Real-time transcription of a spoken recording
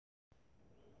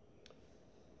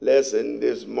lesson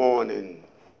this morning,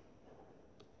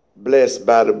 blessed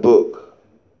by the book.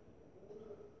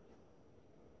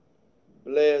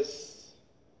 Blessed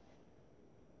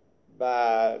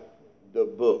by the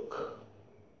book.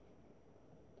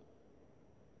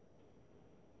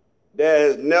 There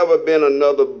has never been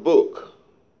another book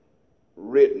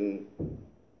written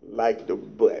like the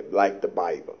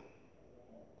Bible.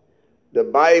 The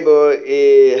Bible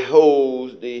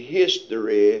holds the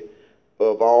history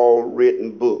of all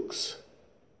written books.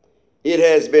 It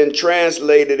has been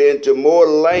translated into more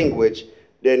language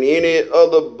than any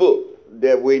other book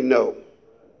that we know.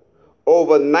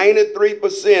 Over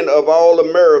 93% of all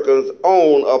Americans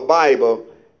own a Bible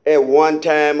at one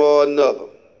time or another.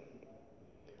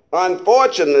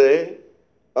 Unfortunately,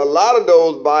 a lot of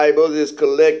those Bibles is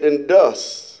collecting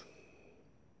dust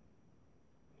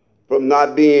from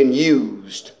not being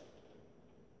used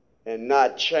and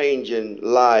not changing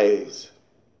lives.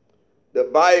 The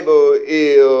Bible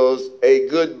is a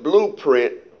good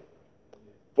blueprint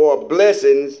for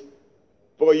blessings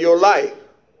for your life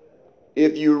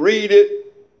if you read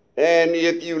it and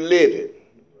if you live it.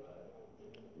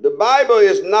 The Bible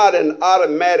is not an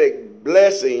automatic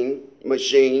blessing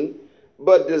machine,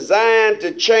 but designed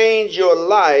to change your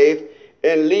life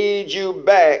and lead you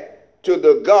back to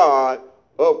the God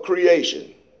of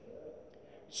creation.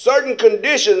 Certain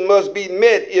conditions must be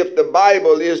met if the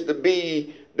Bible is to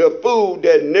be the food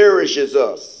that nourishes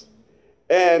us.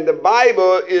 And the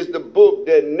Bible is the book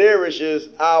that nourishes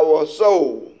our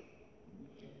soul.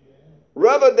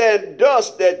 Rather than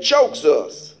dust that chokes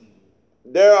us,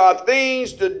 there are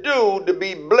things to do to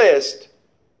be blessed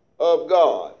of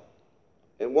God.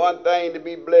 And one thing to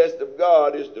be blessed of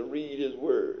God is to read his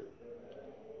word.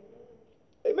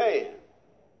 Amen.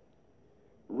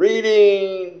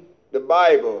 Reading the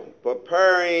Bible,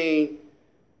 preparing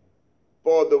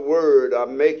for the word, or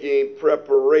making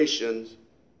preparations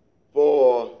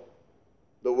for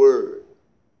the word.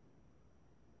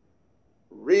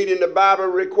 Reading the Bible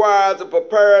requires a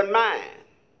prepared mind,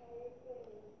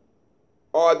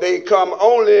 or they come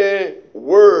only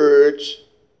words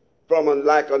from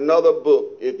like another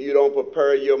book if you don't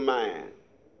prepare your mind.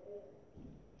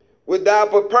 Without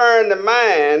preparing the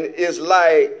mind is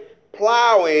like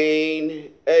plowing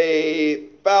a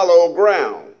fallow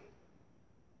ground.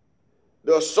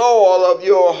 The soil of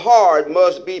your heart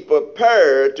must be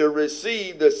prepared to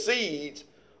receive the seeds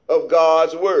of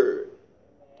God's word.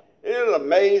 Isn't it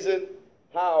amazing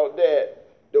how that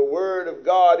the word of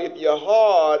God, if your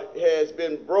heart has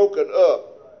been broken up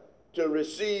to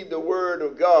receive the word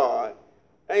of God,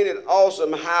 ain't it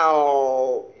awesome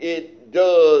how it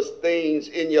does things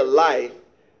in your life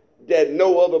that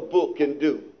no other book can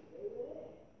do?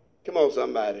 Come on,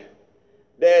 somebody.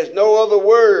 There's no other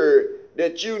word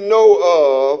that you know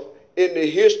of in the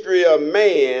history of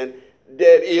man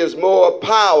that is more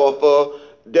powerful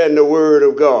than the word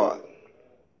of God.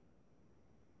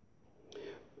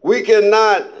 We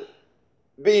cannot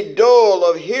be dull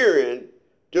of hearing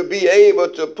to be able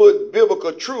to put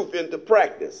biblical truth into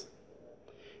practice.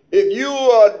 If you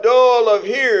are dull of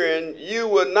hearing, you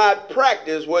will not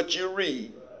practice what you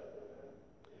read.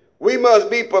 We must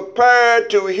be prepared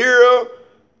to hear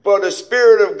for the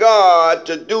Spirit of God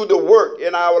to do the work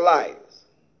in our lives.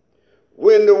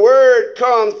 When the word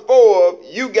comes forth,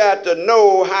 you got to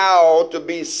know how to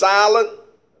be silent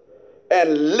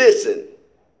and listen.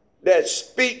 That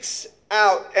speak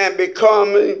out and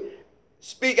becoming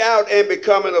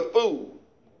a fool.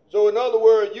 So in other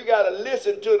words, you got to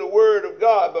listen to the word of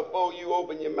God before you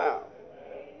open your mouth.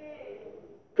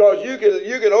 Because you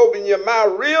can open your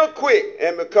mouth real quick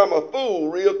and become a fool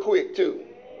real quick too.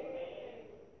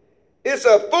 It's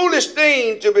a foolish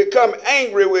thing to become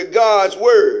angry with God's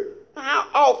word. How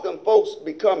often folks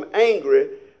become angry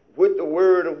with the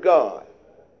word of God?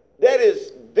 That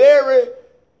is very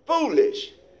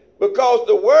foolish, because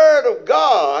the word of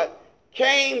God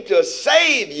came to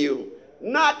save you,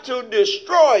 not to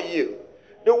destroy you.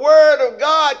 The word of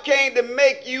God came to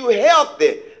make you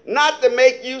healthy, not to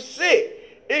make you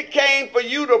sick. It came for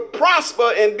you to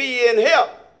prosper and be in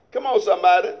health. Come on,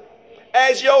 somebody.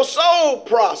 As your soul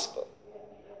prosper.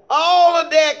 All of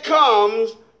that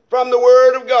comes from the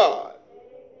word of God.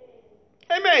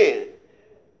 Amen.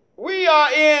 We are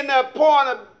in a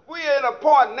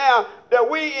point now that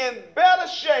we in better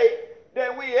shape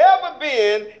than we ever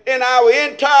been in our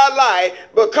entire life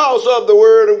because of the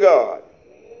word of God.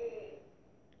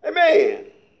 Amen.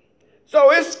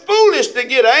 So it's foolish to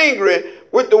get angry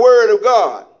with the word of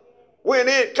God.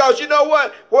 Because you know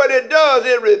what? What it does,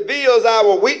 it reveals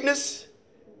our weakness.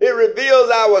 It reveals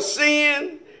our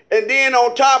sin. And then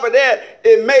on top of that,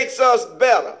 it makes us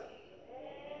better.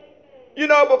 You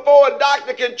know, before a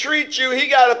doctor can treat you, he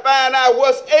got to find out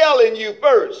what's ailing you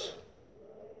first.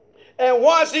 And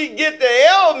once he get the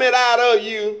ailment out of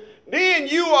you, then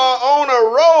you are on a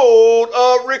road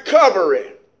of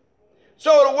recovery.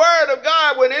 So the word of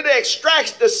God, when it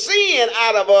extracts the sin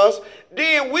out of us,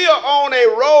 then we are on a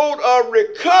road of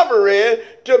recovery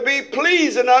to be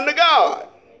pleasing unto God.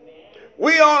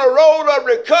 We are on a road of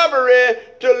recovery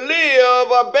to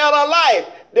live a better life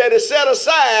that is set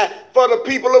aside for the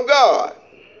people of God.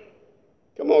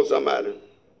 Come on, somebody.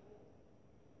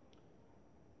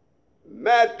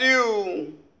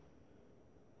 Matthew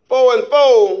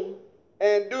 4:4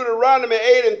 and Deuteronomy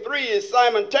 8:3 is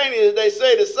simultaneous. They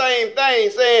say the same thing,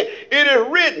 saying, it is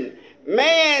written,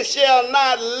 man shall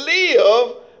not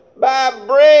live by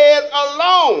bread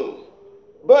alone,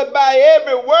 but by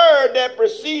every word that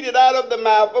proceeded out of the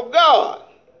mouth of God.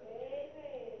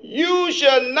 You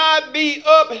shall not be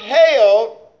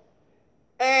upheld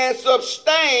and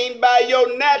sustained by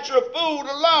your natural food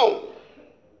alone.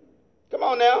 Come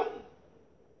on now.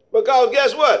 Because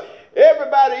guess what?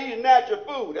 Everybody eats natural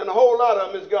food, and a whole lot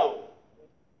of them is gone.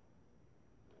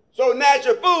 So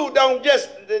natural food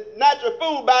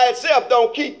by itself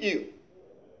don't keep you.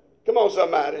 Come on,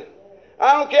 somebody.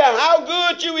 I don't care how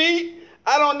good you eat.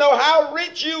 I don't know how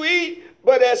rich you eat,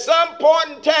 but at some point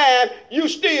in time, you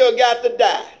still got to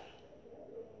die.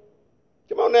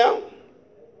 Come on now.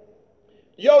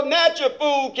 Your natural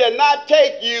food cannot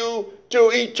take you to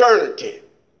eternity.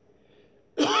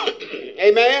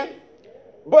 Amen.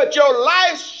 But your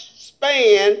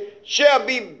lifespan shall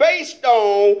be based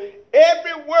on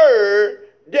every word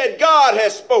that God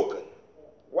has spoken.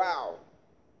 Wow.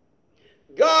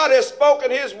 God has spoken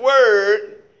his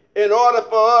word in order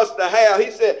for us to have.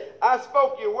 He said, I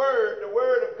spoke your word. The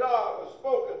word of God was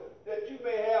spoken that you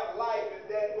may have life and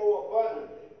that more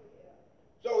abundantly.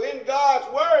 So in God's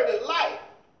word is life.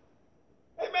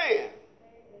 Amen.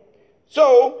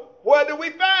 So where do we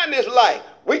find this life?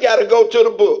 We got to go to the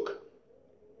book.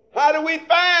 How do we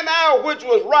find out which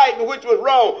was right and which was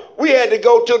wrong? We had to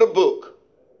go to the book.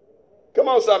 Come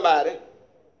on, somebody.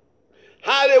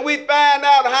 How did we find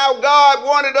out how God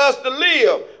wanted us to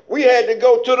live? We had to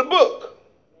go to the book.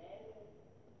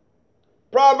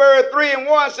 Proverbs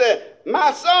 3:1 said,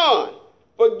 my son,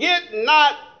 forget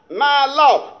not my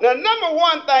law. Now, number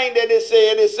one thing that it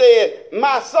said,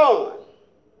 my son.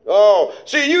 Oh,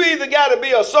 see, you either got to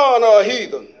be a son or a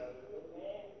heathen.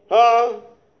 Huh?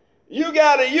 You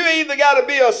either got to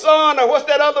be a son or what's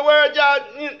that other word, y'all?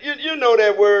 You know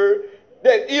that word,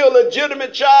 that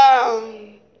illegitimate child.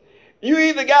 You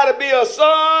either got to be a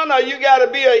son or you got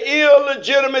to be an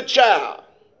illegitimate child.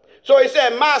 So he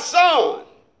said, my son,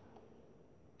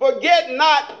 forget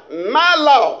not my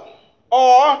law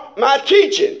or my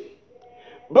teaching,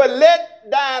 but let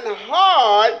thine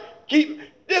heart keep.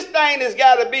 This thing has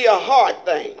got to be a heart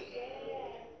thing.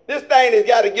 This thing has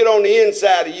got to get on the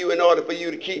inside of you in order for you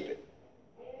to keep it.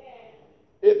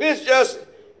 If it's just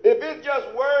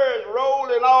words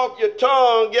rolling off your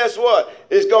tongue, guess what?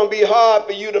 It's going to be hard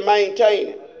for you to maintain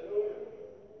it.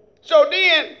 So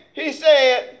then he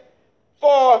said,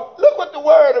 look what the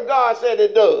word of God said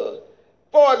it does.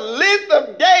 For length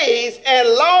of days and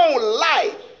long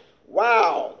life,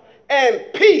 wow, and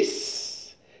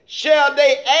peace shall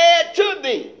they add to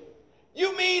thee.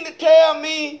 You mean to tell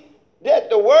me that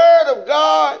the word of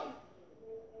God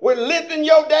will lengthen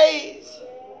your days?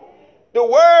 The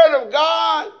word of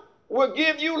God will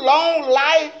give you long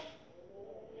life,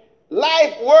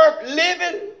 life worth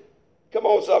living. Come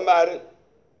on, somebody.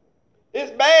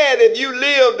 It's bad if you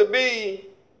live to be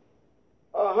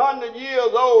 100 years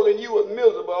old and you was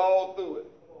miserable all through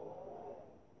it.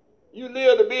 You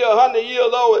live to be 100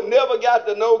 years old and never got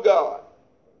to know God.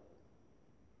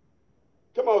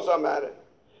 Come on, somebody.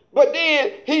 But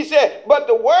then he said, but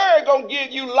the word going to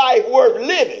give you life worth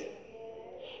living.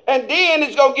 And then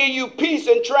it's going to give you peace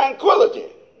and tranquility.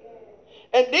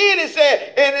 And then it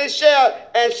said,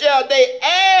 and shall they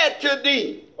add to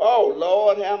thee. Oh,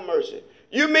 Lord, have mercy.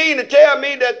 You mean to tell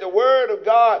me that the word of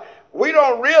God, we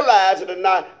don't realize it or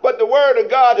not, but the word of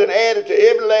God is added to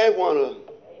every last one of them.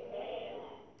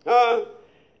 Huh?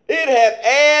 It have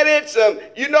added some,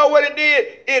 you know what it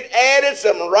did? It added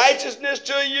some righteousness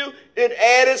to you. It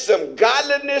added some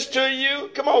godliness to you.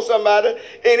 Come on, somebody. And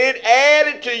it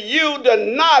added to you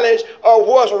the knowledge of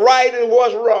what's right and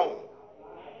what's wrong.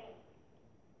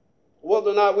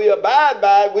 Whether or not we abide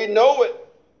by it, we know it.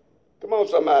 Come on,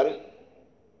 somebody.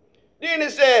 Then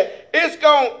it said, it's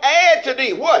going to add to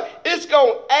thee. What? It's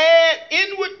going to add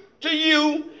inward to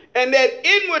you. And that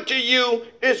inward to you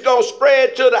is going to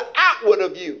spread to the outward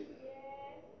of you.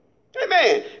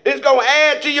 Amen. It's going to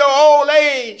add to your old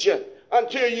age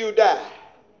until you die.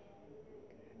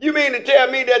 You mean to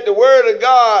tell me that the word of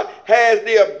God has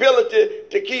the ability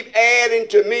to keep adding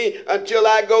to me until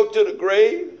I go to the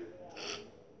grave?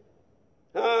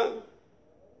 Huh?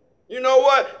 You know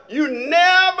what? You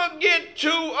never get too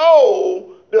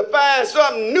old to find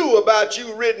something new about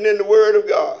you written in the word of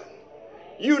God.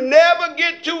 You never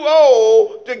get too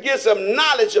old to get some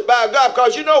knowledge about God,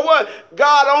 because you know what?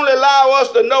 God only allows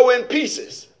us to know in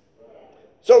pieces.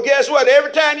 So guess what?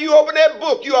 Every time you open that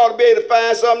book, you ought to be able to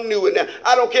find something new in there.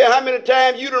 I don't care how many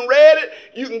times you done read it,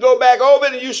 you can go back over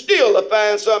it and you still will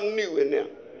find something new in there.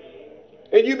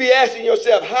 And you be asking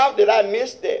yourself, how did I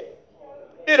miss that?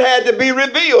 It had to be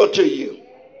revealed to you.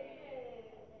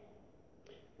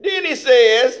 Then he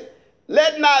says,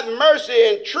 let not mercy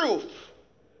and truth,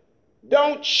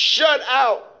 don't shut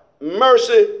out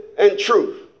mercy and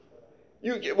truth.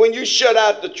 When you shut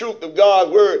out the truth of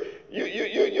God's word,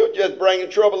 you're just bringing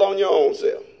trouble on your own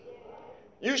self.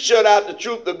 You shut out the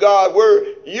truth of God's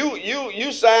word,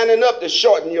 you signing up to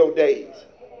shorten your days.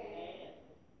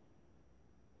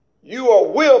 You are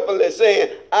willfully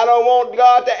saying, I don't want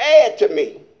God to add to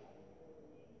me.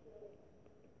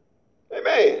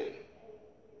 Amen.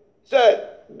 So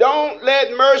don't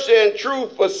let mercy and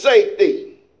truth forsake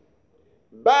thee.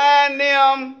 Bind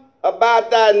them about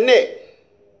thy neck.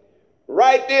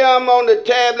 Write them on the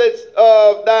tablets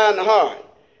of thine heart.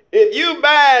 If you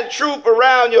bind truth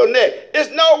around your neck, there's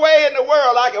no way in the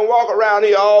world I can walk around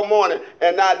here all morning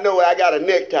and not know I got a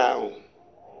necktie on.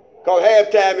 Because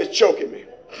half time it's choking me.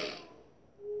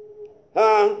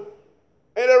 Huh? Ain't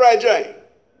that right, Jane?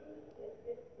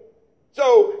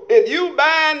 So if you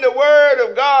bind the word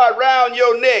of God around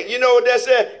your neck, you know what that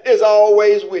says? It's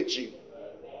always with you.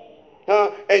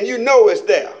 Huh? And you know it's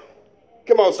there.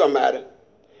 Come on, somebody.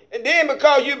 And then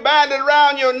because you bind it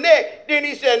around your neck, then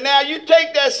he said, now you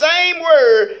take that same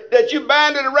word that you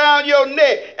bind it around your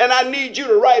neck, and I need you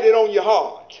to write it on your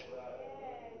heart.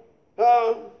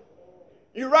 Huh?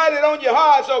 You write it on your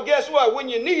heart, so guess what? When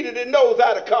you need it, it knows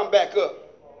how to come back up.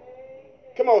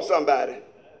 Come on, somebody.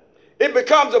 It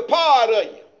becomes a part of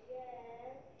you.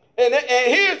 And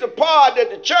here's the part that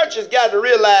the church has got to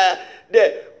realize,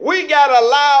 that we got to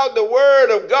allow the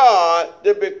word of God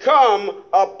to become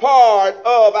a part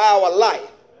of our life.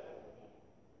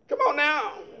 Come on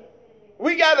now.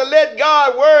 We got to let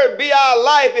God's word be our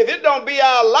life. If it don't be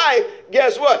our life,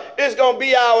 guess what? It's going to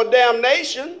be our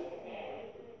damnation.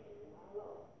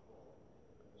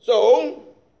 So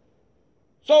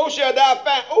shall thou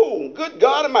find, oh, good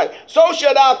God Almighty, so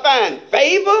shall thou find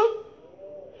favor.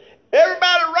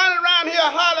 Everybody running around here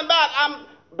hollering about, I'm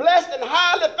blessed and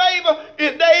highly favored.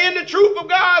 Is they in the truth of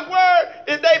God's word?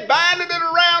 Is they binding it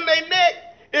around their neck?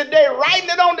 Is they writing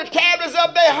it on the tablets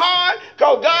of their heart?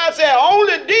 Because God said,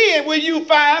 only then will you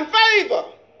find favor.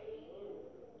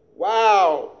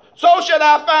 Wow. So shall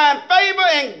I find favor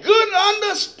and good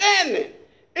understanding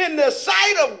in the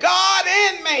sight of God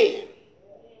and man.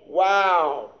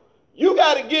 Wow. You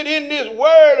got to get in this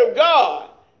word of God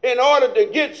in order to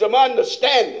get some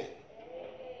understanding.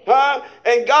 Huh?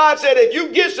 And God said, if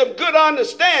you get some good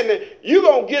understanding, you're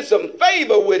going to get some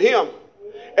favor with him.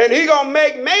 And he's going to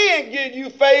make man give you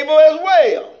favor as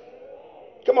well.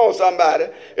 Come on, somebody.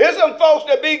 There's some folks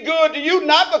that be good to you,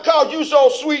 not because you so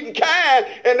sweet and kind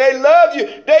and they love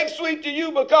you. They sweet to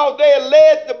you because they're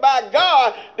led by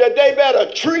God that they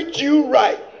better treat you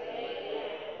right.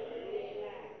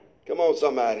 Come on,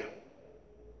 somebody.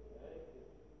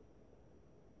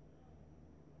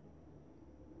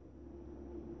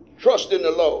 Trust in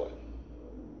the Lord.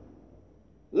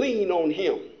 Lean on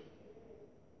him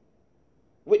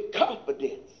with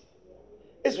confidence.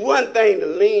 It's one thing to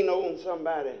lean on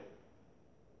somebody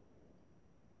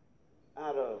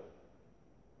out of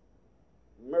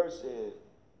mercy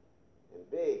and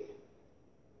begging.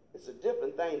 It's a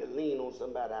different thing to lean on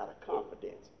somebody out of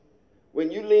confidence.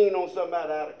 When you lean on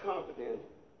somebody out of confidence,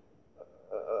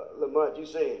 Lamont, you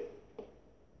saying,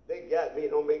 they got me,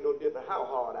 it don't make no difference how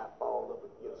hard I fall up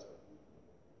against them.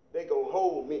 They're going to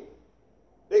hold me.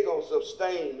 They're going to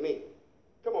sustain me.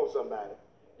 Come on, somebody.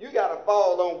 You got to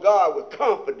fall on God with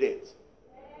confidence.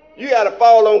 You got to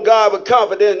fall on God with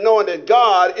confidence, knowing that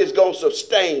God is going to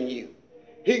sustain you.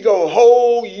 He's going to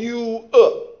hold you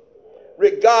up.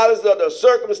 Regardless of the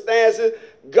circumstances,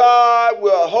 God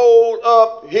will hold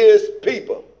up his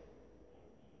people.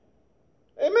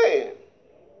 Amen.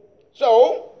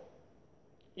 So,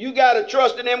 you got to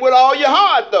trust in him with all your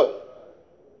heart, though.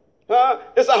 Huh?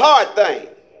 It's a hard thing.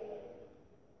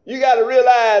 You got to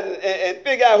realize and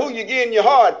figure out who you're giving your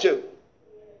heart to.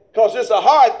 Because it's a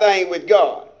hard thing with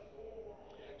God.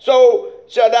 So,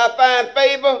 shall thou find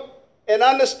favor and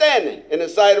understanding in the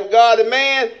sight of God and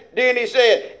man. Then he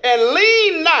said, and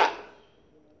lean not.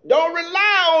 Don't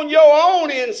rely on your own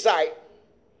insight.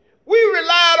 We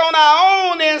relied on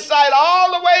our own insight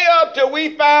all the way up till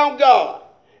we found God.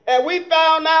 And we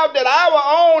found out that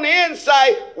our own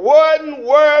insight wasn't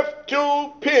worth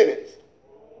 2 pennies.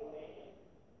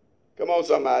 Come on,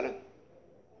 somebody.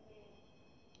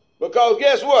 Because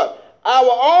guess what?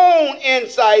 Our own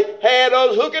insight had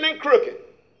us hooking and crooking.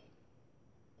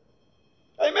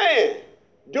 Amen.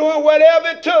 Doing whatever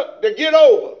it took to get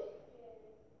over.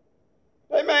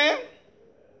 Amen.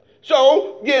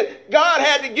 So God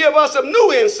had to give us some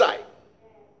new insight.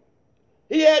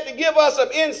 He had to give us some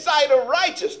insight of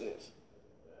righteousness.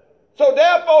 So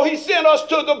therefore he sent us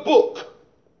to the book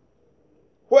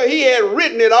where he had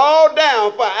written it all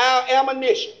down for our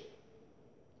ammunition.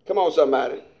 Come on,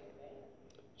 somebody.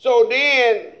 So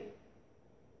then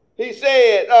he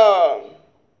said,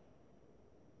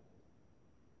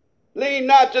 lean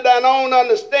not to thine own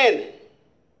understanding.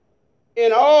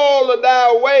 In all of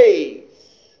thy ways,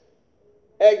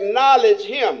 acknowledge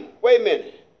him. Wait a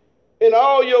minute. In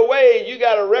all your ways, you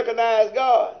got to recognize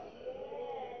God.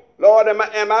 Lord, am I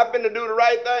finna do the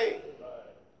right thing?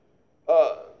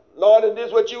 Lord, is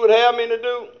this what you would have me to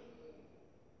do?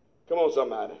 Come on,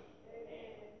 somebody.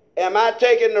 Am I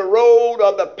taking the road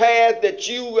or the path that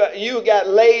you got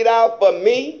laid out for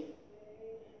me?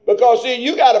 Because, see,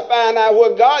 you got to find out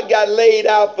what God got laid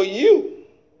out for you.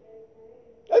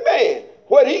 Amen.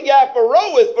 What he got for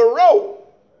Roe is for Roe.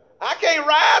 I can't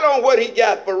ride on what he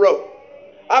got for Roe.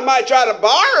 I might try to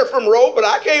borrow from Roe, but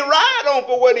I can't ride on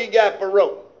for what he got for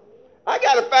Roe. I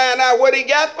got to find out what he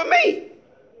got for me.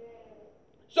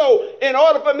 So in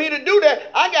order for me to do that,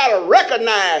 I got to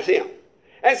recognize him.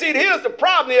 And see, here's the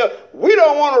problem here. We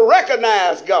don't want to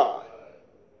recognize God.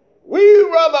 We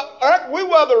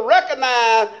rather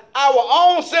recognize our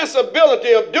own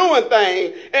sensibility of doing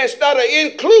things instead of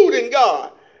including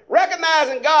God.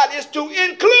 Recognizing God is to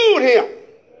include him.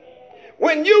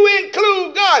 When you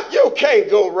include God, you can't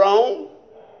go wrong.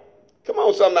 Come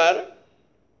on, somebody.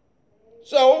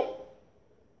 So,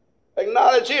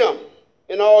 acknowledge him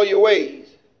in all your ways.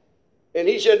 And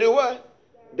he shall do what?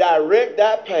 Direct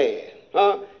thy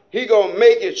path. He gonna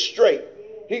make it straight.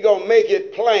 He gonna make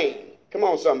it plain. Come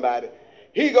on, somebody.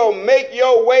 He gonna make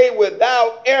your way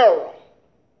without error.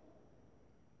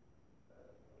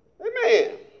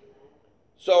 Amen.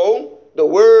 So, the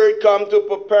word comes to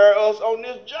prepare us on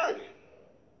this journey.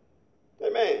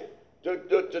 Amen.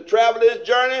 To travel this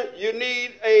journey, you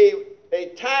need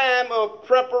a time of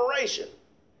preparation.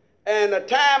 And a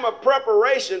time of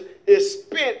preparation is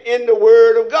spent in the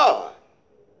Word of God.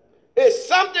 It's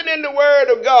something in the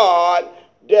Word of God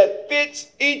that fits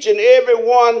each and every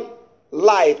one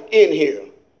life in here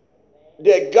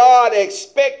that God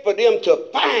expects for them to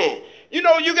find. You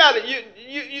know, you got to,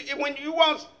 when you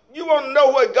want to know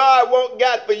what God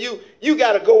got for you, you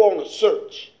got to go on a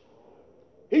search.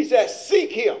 He says,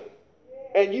 seek him,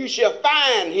 and you shall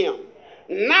find him.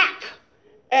 Knock,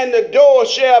 and the door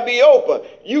shall be open.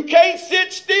 You can't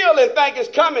sit still and think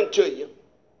it's coming to you.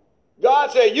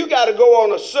 God said you got to go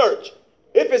on a search.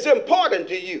 If it's important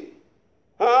to you,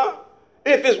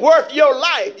 if it's worth your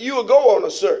life, you'll go on a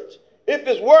search. If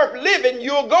it's worth living,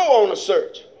 you'll go on a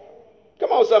search.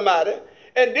 Come on, somebody.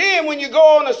 And then when you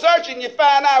go on a search and you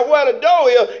find out where the door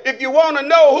is, if you want to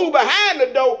know who behind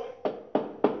the door,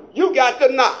 you got to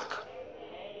knock.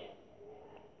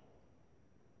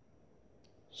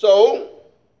 So,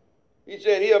 he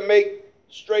said he'll make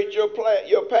straight your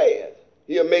path.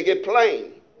 He'll make it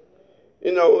plain.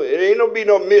 You know, it ain't gonna be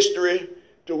no mystery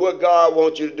to what God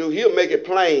wants you to do. He'll make it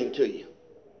plain to you.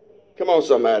 Come on,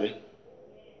 somebody.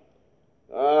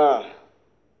 Lord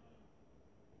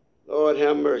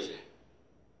have mercy.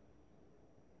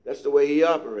 That's the way he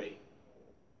operates.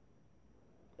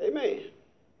 Amen.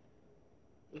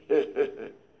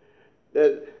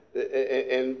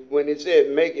 And when he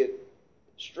said make it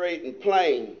straight and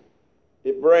plain,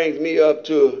 it brings me up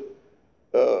to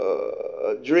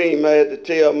a dream I had to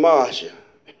tell Marsha.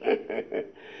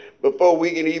 Before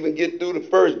we can even get through the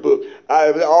first book,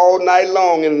 all night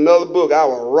long in another book I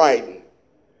was writing.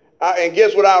 And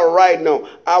guess what I was writing on?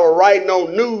 I was writing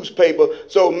on newspaper,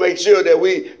 so make sure that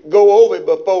we go over it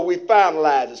before we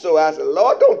finalize it. So I said,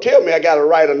 Lord, don't tell me I got to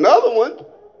write another one.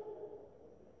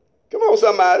 Come on,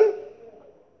 somebody.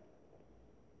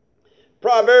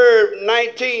 Proverbs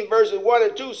 19 verses 1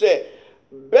 and 2 said,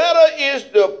 better is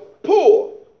the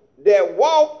poor that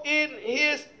walk in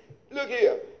his, look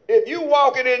here, if you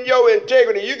walking in your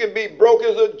integrity, you can be broke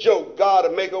as a joke. God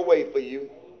will make a way for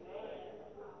you.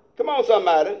 Come on,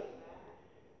 somebody.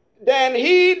 than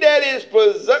he that is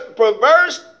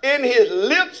perverse in his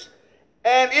lips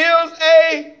and is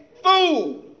a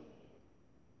fool,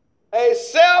 a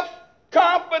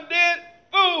self-confident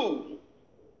fool.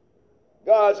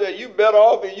 God said, you better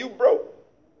off if you broke,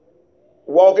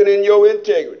 walking in your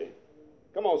integrity.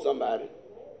 Come on, somebody.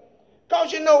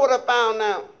 Because you know what I found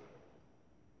out?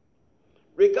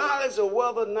 Regardless of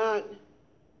whether or not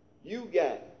you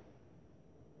got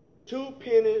 2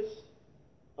 pennies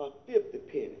or 50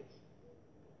 pennies,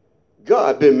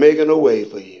 God been making a way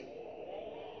for you.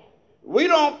 We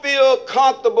don't feel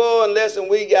comfortable unless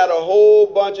we got a whole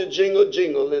bunch of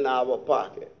jingle in our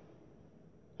pocket.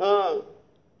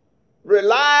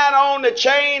 Relying on the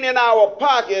chain in our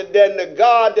pocket than the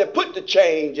God that put the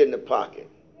change in the pocket.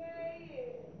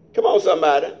 Come on,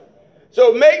 somebody.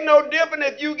 So make no difference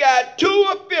if you got 2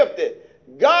 or 50.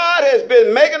 God has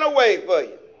been making a way for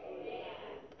you.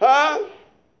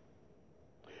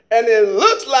 And it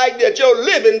looks like that your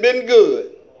living been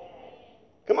good.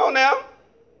 Come on now.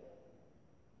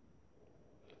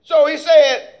 So he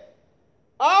said,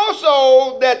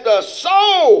 also that the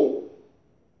soul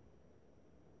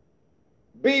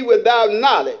be without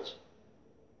knowledge,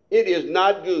 it is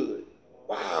not good.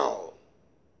 Wow.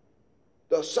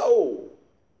 The soul.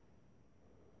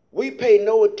 We pay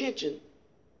no attention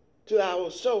to our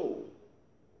soul.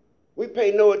 We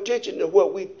pay no attention to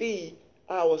what we feed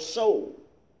our soul.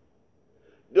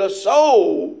 The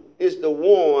soul is the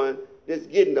one that's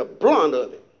getting the brunt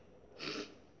of it.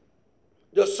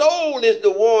 The soul is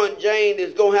the one, Jane,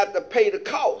 that's going to have to pay the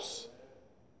cost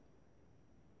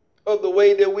of the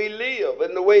way that we live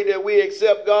and the way that we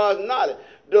accept God's knowledge.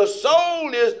 The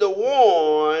soul is the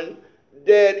one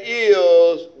that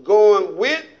is going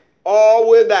with or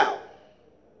without.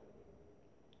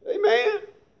 Amen.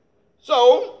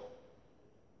 So,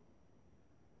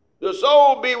 the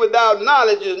soul be without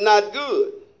knowledge is not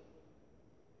good.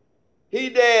 He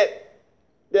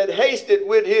that hasted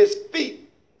with his feet,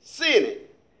 sinning.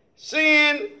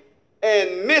 Sin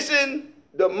and missing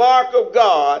the mark of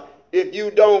God if you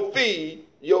don't feed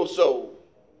your soul.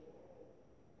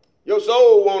 Your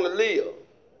soul want to live.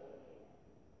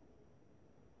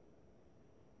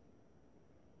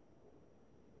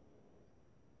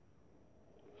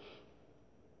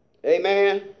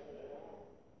 Amen.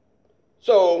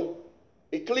 So,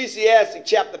 Ecclesiastes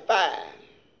chapter 5,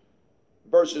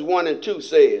 verses 1 and 2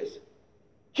 says,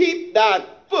 keep thy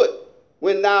foot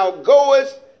when thou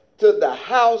goest to the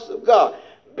house of God.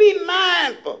 Be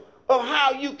mindful of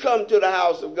how you come to the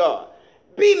house of God.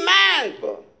 Be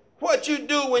mindful what you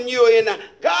do when you're in the...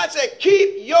 God said,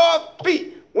 keep your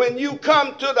feet when you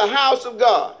come to the house of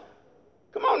God.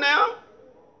 Come on now.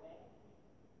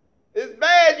 It's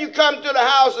bad you come to the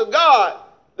house of God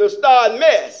to start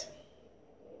mess.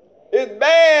 It's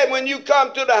bad when you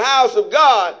come to the house of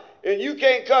God and you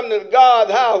can't come to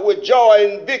God's house with joy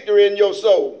and victory in your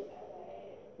soul.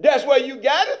 That's where you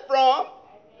got it from.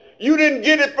 You didn't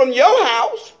get it from your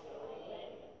house.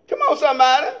 Come on,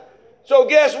 somebody. So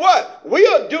guess what?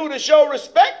 We'll do to show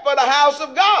respect for the house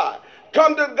of God.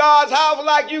 Come to God's house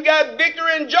like you got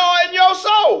victory and joy in your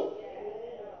soul.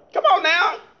 Come on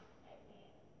now.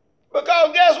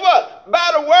 Because guess what?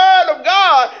 By the word of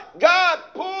God, God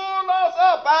pulled us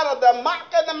up out of the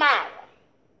muck and the mire.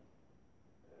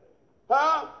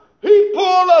 He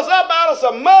pulled us up out of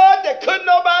some mud that couldn't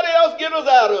nobody else get us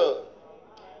out of.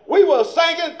 We were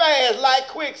sinking fast like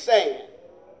quicksand.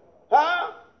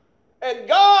 And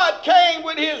God came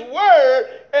with his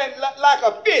word and like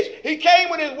a fish. He came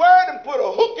with his word and put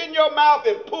a hook in your mouth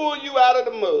and pulled you out of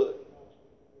the mud.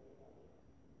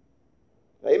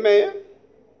 Amen.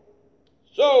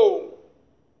 So,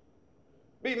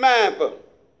 be mindful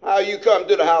how you come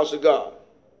to the house of God.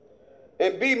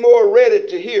 And be more ready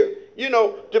to hear. You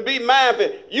know, to be mindful,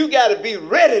 you got to be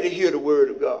ready to hear the word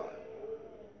of God.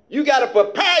 You got to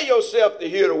prepare yourself to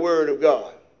hear the word of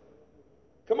God.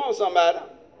 Come on, somebody.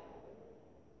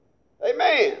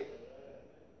 Amen.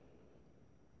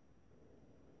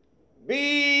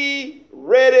 Be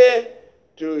ready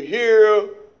to hear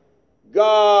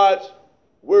God's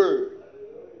word.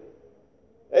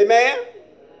 Amen.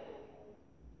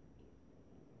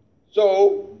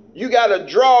 So you got to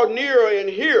draw nearer and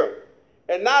hear.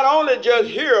 And not only just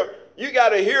hear, you got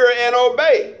to hear and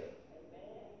obey.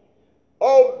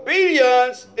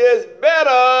 Obedience is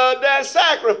better than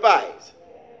sacrifice.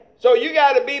 So you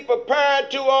got to be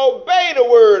prepared to obey the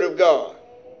word of God.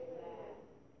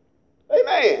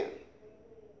 Amen.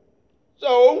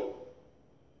 So,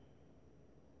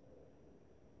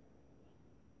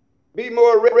 be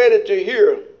more ready to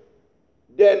hear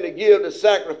than to give the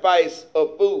sacrifice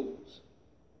of fools.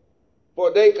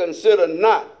 For they consider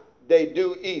not they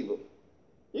do evil.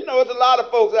 You know, there's a lot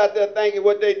of folks out there thinking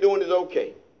what they're doing is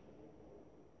okay.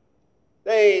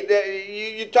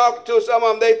 You talk to some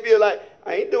of them, they feel like,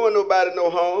 I ain't doing nobody no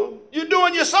harm. You're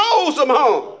doing your soul some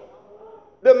harm.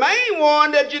 The main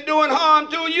one that you're doing harm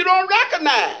to, you don't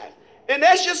recognize. And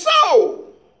that's your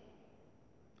soul.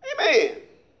 Amen.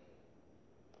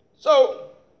 So,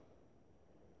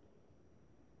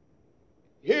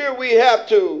 here we have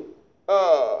to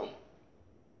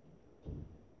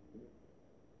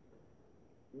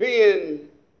being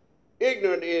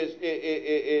ignorant is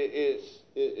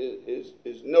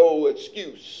no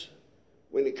excuse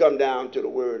when it comes down to the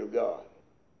Word of God.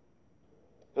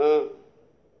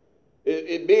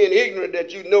 Being ignorant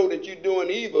that you know that you're doing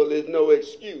evil is no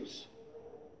excuse.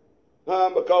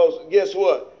 Because guess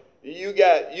what? You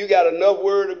got enough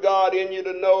Word of God in you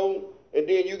to know, and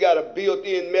then you got a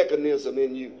built-in mechanism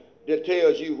in you that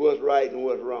tells you what's right and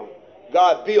what's wrong.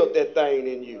 God built that thing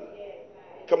in you.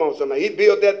 Come on, somebody. He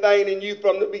built that thing in you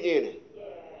from the beginning.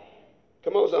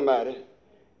 Come on, somebody.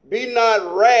 Be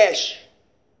not rash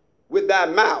with thy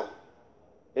mouth,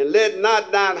 and let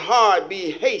not thine heart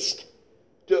be haste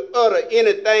to utter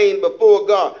anything before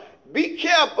God. Be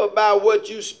careful about what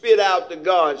you spit out to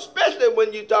God, especially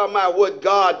when you talk about what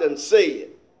God done said.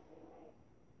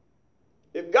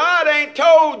 If God ain't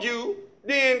told you,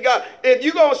 then God, if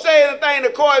you're going to say anything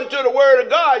according to the Word of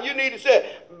God, you need to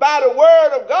say, by the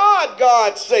Word of God,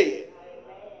 God said.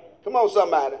 Come on,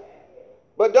 somebody.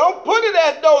 But don't put it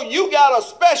as though you got a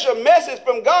special message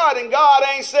from God and God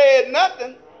ain't said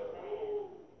nothing.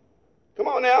 Come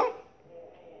on now.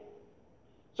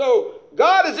 So,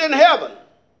 God is in heaven,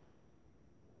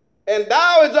 and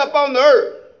thou is up on the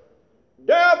earth.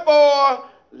 Therefore,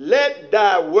 let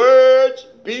thy words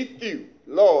be few.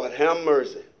 Lord, have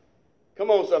mercy. Come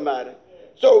on, somebody.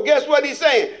 So guess what he's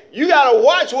saying? You got to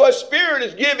watch what Spirit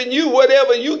is giving you,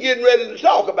 whatever you getting ready to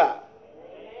talk about.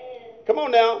 Come on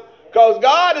now. Because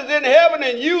God is in heaven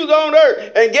and you's on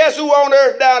earth. And guess who on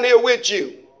earth down here with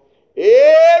you?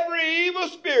 Every evil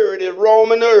spirit is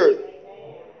roaming the earth.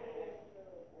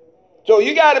 So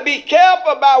you got to be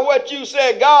careful about what you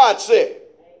said God said.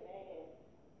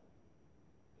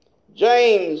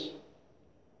 James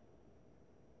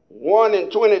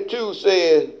 1:22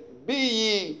 says, be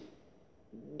ye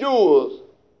doers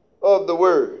of the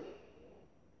word.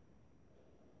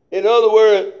 In other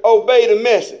words, obey the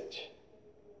message.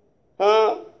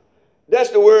 That's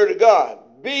the word of God.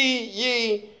 Be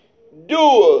ye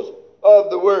doers of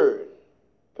the word.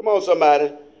 Come on,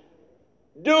 somebody.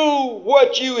 Do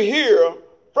what you hear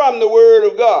from the word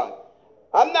of God.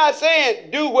 I'm not saying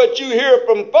do what you hear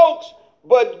from folks,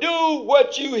 but do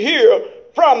what you hear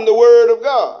from the word of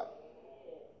God.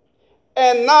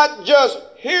 And not just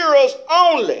hearers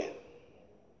only.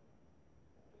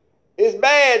 It's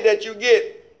bad that you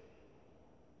get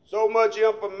so much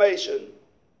information.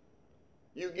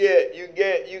 You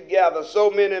gather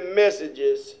so many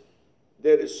messages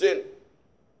that is sent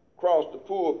across the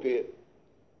pulpit,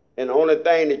 and the only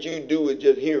thing that you do is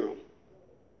just hear them.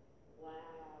 Wow.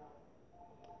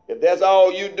 If that's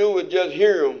all you do is just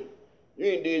hear them, you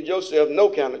ain't did yourself no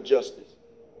kind of justice.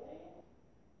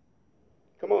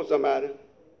 Come on, somebody.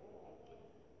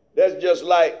 That's just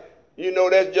like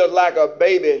a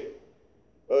baby.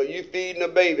 You feeding a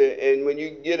baby, and when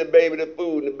you get a baby the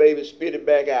food, and the baby spit it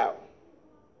back out.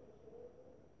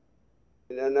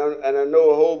 And I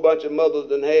know a whole bunch of mothers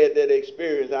done had that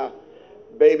experience, how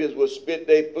babies will spit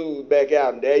their food back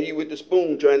out, and there you with the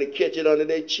spoon trying to catch it under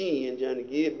their chin, trying to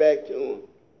give it back to them.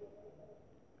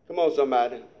 Come on,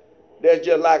 somebody. That's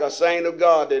just like a saint of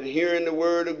God that hearing the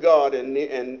word of God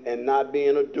and not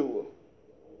being a doer.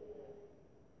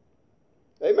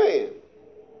 Amen.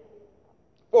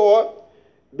 For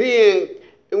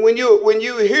when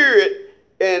you hear it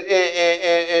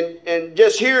and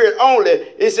just hear it only,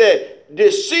 it said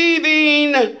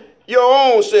deceiving your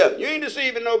own self. You ain't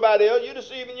deceiving nobody else. You're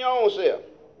deceiving your own self.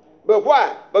 But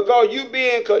why? Because you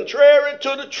being contrary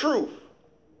to the truth.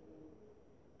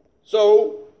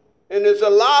 So, and there's a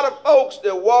lot of folks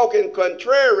that walk in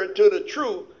contrary to the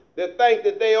truth that think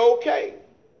that they're okay.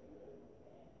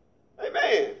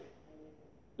 Amen.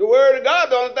 The word of God,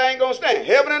 the only thing going to stand.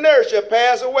 Heaven and earth shall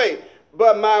pass away,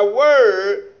 but my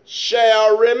word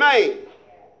shall remain.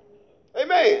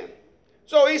 Amen.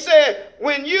 So he said,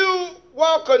 when you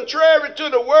walk contrary to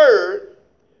the word,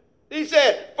 he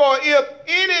said, for if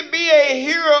any be a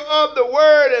hearer of the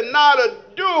word and not a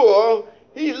doer,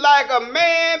 he's like a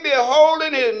man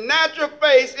beholding his natural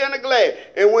face in a glass.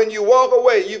 And when you walk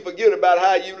away, you forget about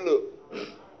how you look.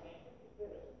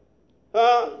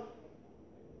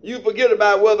 You forget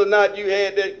about whether or not you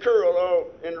had that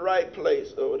curl in the right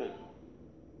place over there.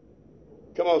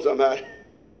 Come on, somebody.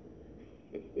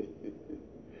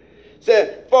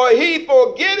 Said, for he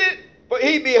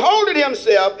beholdeth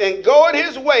himself and goeth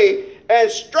his way, and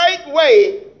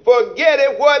straightway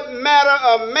forgetteth what manner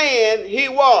of man he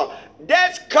was.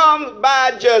 That comes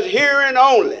by just hearing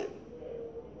only.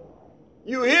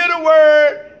 You hear the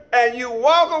word and you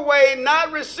walk away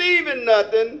not receiving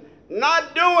nothing,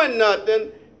 not doing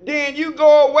nothing, then you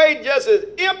go away just as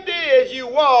empty as you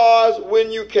was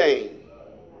when you came.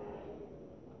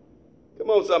 Come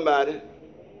on, somebody.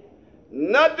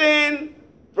 Nothing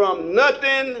from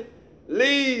nothing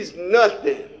leaves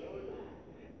nothing.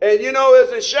 And you know,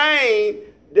 it's a shame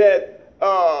that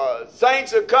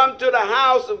saints have come to the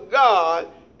house of God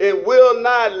and will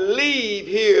not leave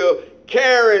here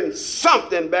carrying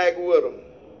something back with them.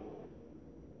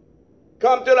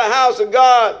 Come to the house of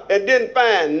God and didn't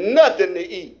find nothing to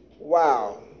eat.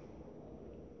 Wow.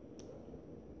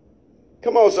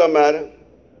 Come on, somebody.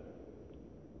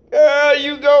 Girl,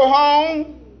 you go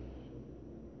home,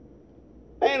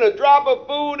 ain't a drop of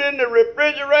food in the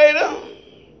refrigerator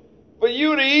for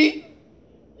you to eat.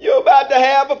 You're about to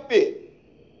have a fit.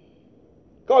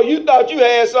 Because you thought you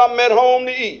had something at home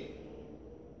to eat.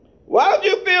 Why don't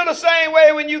you feel the same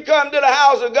way when you come to the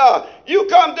house of God? You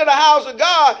come to the house of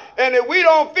God, and if we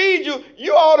don't feed you,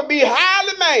 you ought to be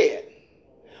highly mad.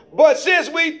 But since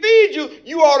we feed you,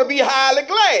 you ought to be highly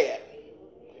glad.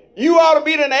 You ought to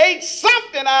be done ate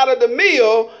something out of the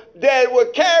meal that will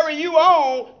carry you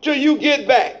on till you get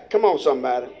back. Come on,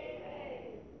 somebody.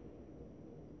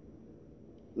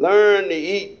 Learn to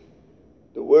eat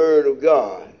the word of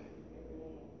God.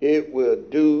 It will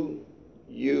do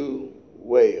you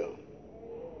well.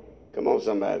 Come on,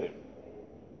 somebody.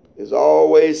 There's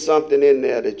always something in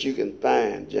there that you can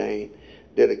find, Jane,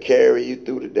 that'll carry you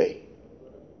through the day.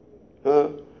 Huh?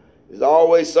 There's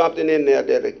always something in there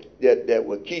that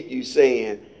will keep you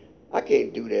saying, I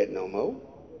can't do that no more.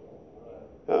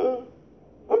 Huh?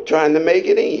 I'm trying to make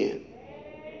it in.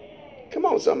 Come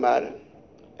on, somebody.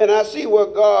 And I see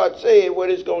what God said, what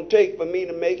it's going to take for me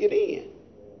to make it in.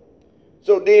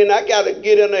 So then I got to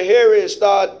get in a hurry and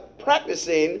start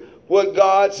practicing what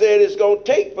God said it's going to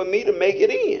take for me to make it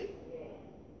in.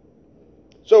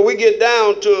 So we get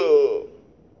down to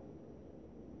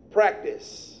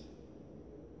practice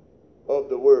of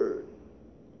the word.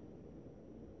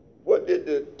 What did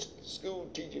the school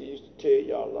teacher used to tell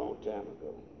y'all a long time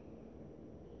ago?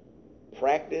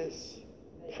 Practice,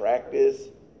 practice,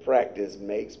 practice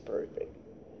makes perfect.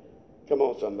 Come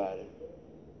on, somebody.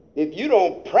 If you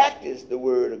don't practice the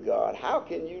word of God, how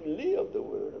can you live the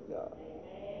word of God?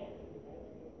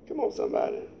 Come on,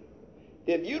 somebody.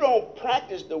 If you don't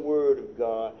practice the word of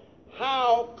God,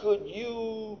 how could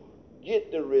you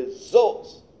get the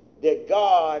results that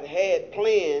God had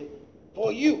planned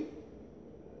for you?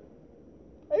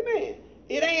 Amen.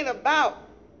 It ain't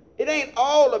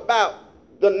all about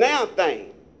the now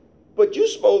thing, but you're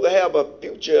supposed to have a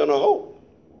future and a hope.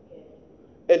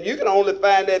 And you can only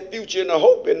find that future and the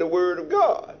hope in the word of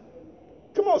God.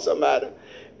 Come on, somebody.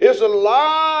 There's a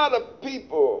lot of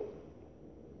people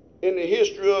in the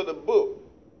history of the book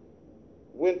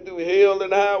went through hell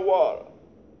and high water.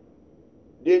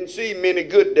 Didn't see many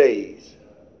good days.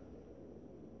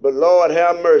 But Lord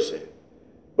have mercy.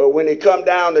 But when it come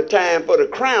down to time for the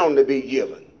crown to be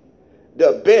given,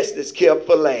 the best is kept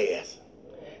for last.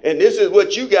 And this is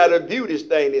what you got to view this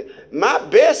thing in. My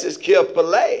best is kept for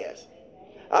last.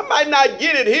 I might not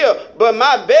get it here, but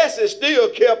my best is still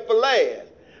kept for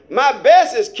last. My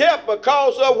best is kept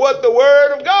because of what the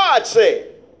word of God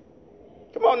said.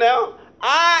 Come on now.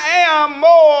 I am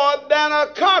more than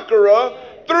a conqueror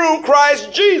through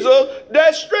Christ Jesus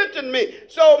that strengthened me.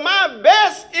 So my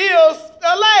best is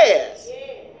the last.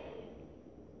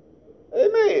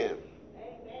 Amen.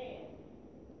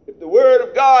 If the word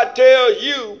of God tells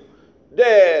you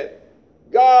that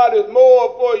God is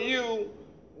more for you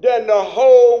than the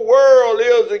whole world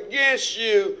is against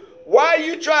you, why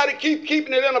you try to keep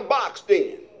keeping it in a box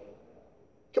then?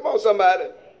 Come on, somebody.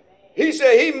 He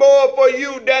said he more for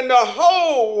you than the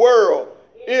whole world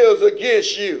is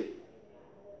against you.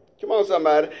 Come on,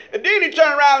 somebody. And then he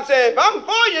turned around and said, if I'm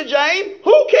for you, James,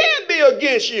 who can be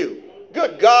against you?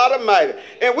 Good God Almighty.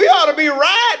 And we ought to be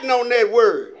riding on that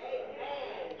word.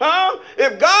 Huh?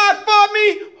 If God for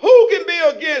me, who can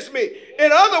be against me?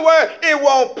 In other words, it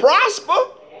won't prosper.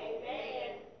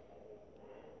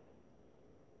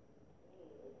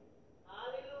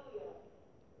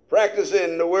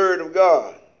 Practicing the word of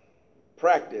God.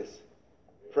 Practice.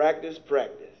 Practice,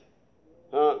 practice.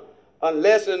 Huh?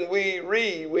 Unless we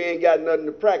read, we ain't got nothing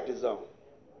to practice on.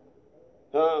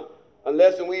 Huh?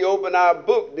 Unless we open our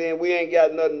book, then we ain't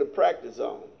got nothing to practice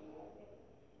on.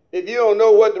 If you don't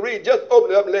know what to read, just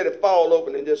open it up and let it fall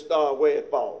open and just start where it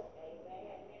falls.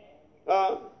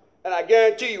 And I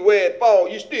guarantee you where it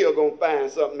falls, you still going to find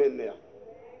something in there.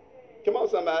 Come on,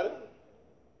 somebody.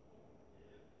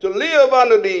 To live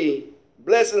under the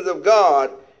blessings of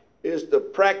God is to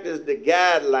practice the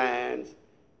guidelines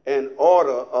and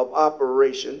order of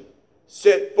operation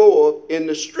set forth in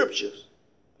the scriptures,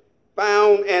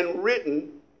 found and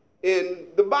written in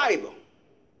the Bible.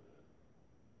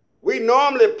 We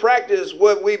normally practice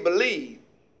what we believe,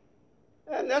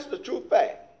 and that's the true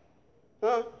fact.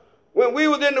 When we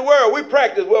was in the world, we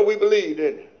practiced what we believed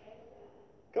in.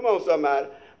 Come on, somebody.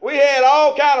 We had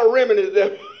all kind of remedies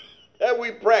that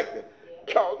we practiced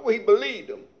because we believed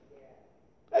them.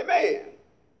 Amen.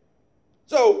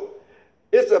 So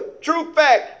it's a true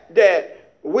fact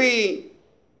that we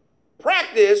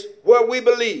practice what we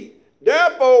believe.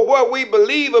 Therefore, what we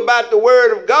believe about the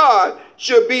Word of God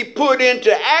should be put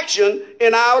into action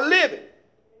in our living.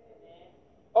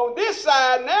 On this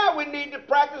side now, we need to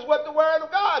practice what the Word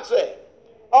of God said.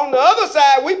 On the other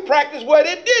side, we practice what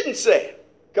it didn't say.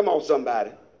 Come on,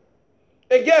 somebody.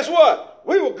 And guess what?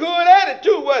 We were good at it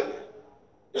too, wasn't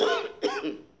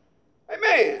it?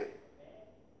 Amen.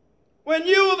 When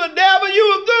you were the devil,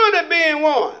 you were good at being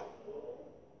one.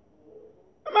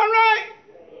 Am I right?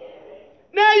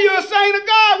 Now you're a saint of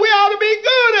God. We ought to be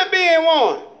good at being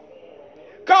one.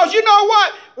 Because you know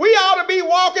what? We ought to be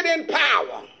walking in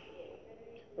power.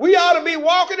 We ought to be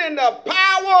walking in the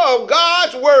power of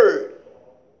God's word.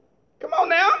 Come on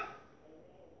now.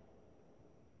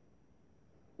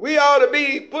 We ought to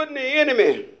be putting the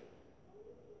enemy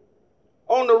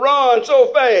on the run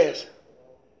so fast.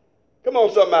 Come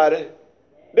on, somebody.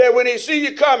 That when he see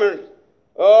you coming,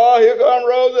 oh, here comes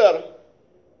Rosetta.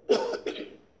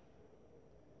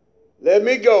 Let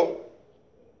me go.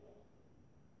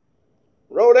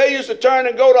 They used to turn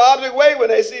and go the opposite way when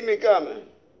they see me coming.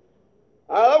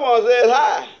 I don't want to say it's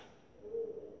hi.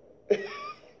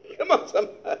 Come on,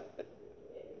 somebody.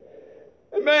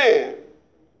 Man.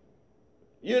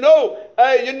 You know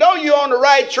you're on the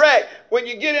right track when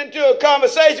you get into a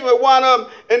conversation with one of them,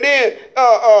 and then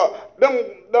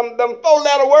them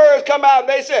four-letter words come out, and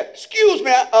they say, "Excuse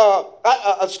me,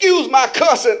 excuse my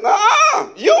cussing."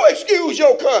 You excuse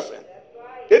your cussing.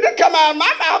 It didn't come out of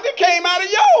my mouth; it came out of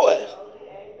yours.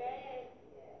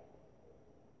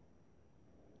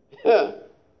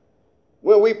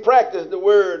 When we practice the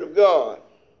word of God,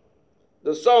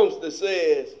 the songster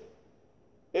says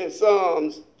in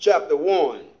Psalms chapter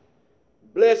 1,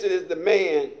 "Blessed is the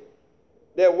man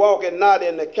that walketh not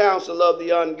in the counsel of the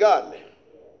ungodly,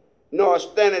 nor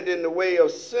standeth in the way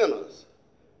of sinners,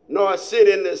 nor sit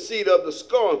in the seat of the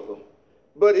scornful,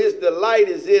 but his delight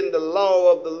is in the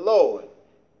law of the Lord,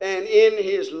 and in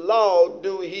his law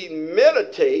do he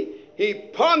meditate, he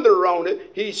ponder on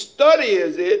it, he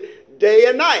studies it day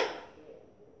and night."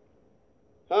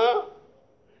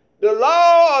 The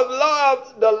law of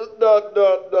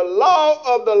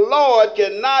the Lord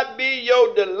cannot be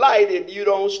your delight if you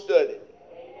don't study.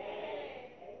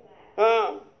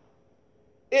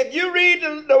 If you read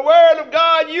the word of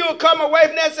God, you'll come away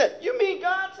from that and say, "You mean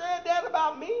God said that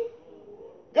about me?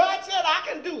 God said I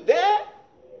can do that?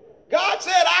 God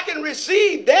said I can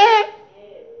receive that?"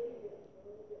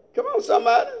 Come on,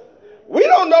 somebody. We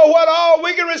don't know what all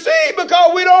we can receive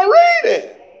because we don't read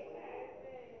it.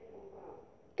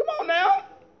 Come on now.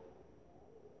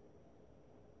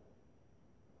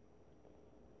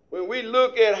 When we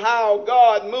look at how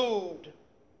God moved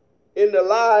in the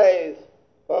lives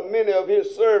of many of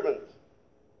his servants,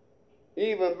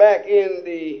 even back in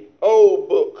the old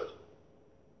book,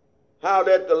 how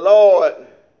that the Lord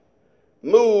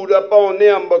moved upon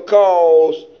them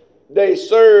because they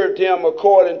served him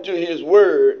according to his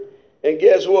word. And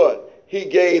guess what? He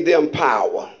gave them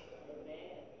power.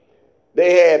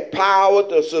 They had power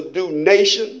to subdue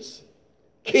nations,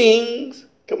 kings.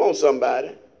 Come on,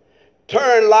 somebody.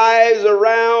 Turn lives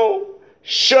around,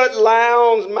 shut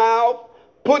lions' mouth,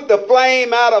 put the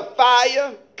flame out of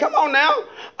fire. Come on now.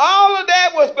 All of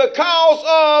that was because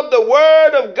of the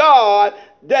word of God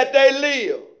that they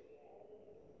lived.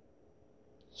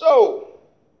 So,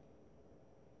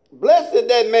 blessed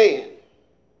that man.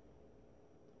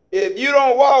 If you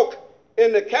don't walk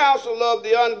in the counsel of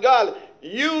the ungodly,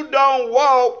 you don't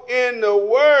walk in the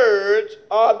words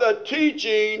or the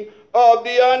teaching of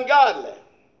the ungodly.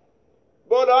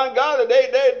 But the ungodly,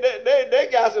 they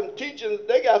got some teaching.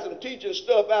 They got some teaching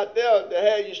stuff out there to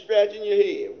have you scratching your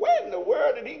head. Where in the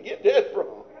world did he get that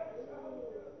from?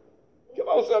 Come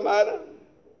on, somebody.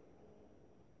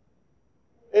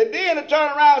 And then to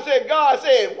turn around and say, God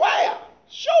said, "Wow,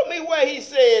 show me where he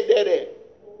said that at."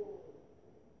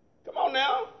 Come on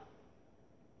now.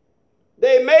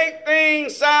 They make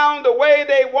things sound the way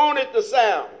they want it to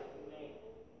sound.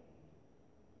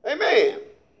 Amen.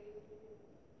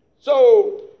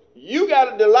 So you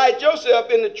got to delight yourself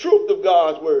in the truth of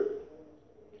God's word.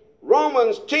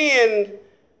 Romans 10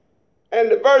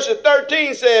 and the verse of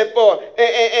 13 said,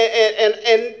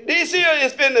 and this here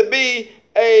is going to be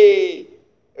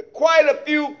quite a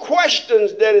few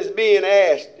questions that is being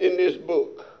asked in this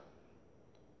book.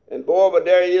 And boy, but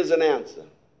there is an answer.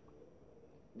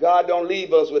 God don't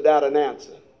leave us without an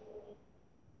answer.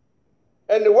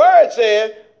 And the word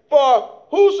said, for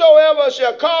whosoever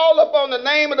shall call upon the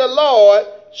name of the Lord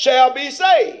shall be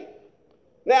saved.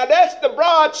 Now that's the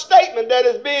broad statement that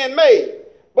is being made.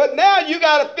 But now you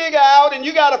got to figure out and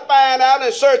you got to find out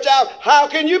and search out, how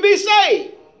can you be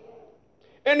saved?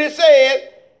 And it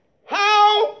said,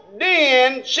 how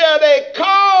then shall they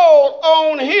call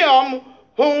on him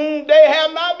whom they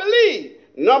have not believed?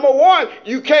 Number one,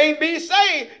 you can't be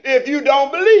saved if you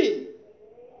don't believe.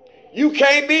 You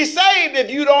can't be saved if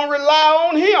you don't rely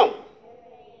on him.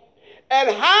 And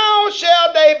how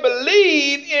shall they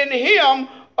believe in him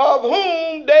of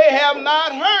whom they have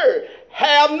not heard?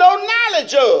 Have no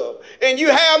knowledge of. And you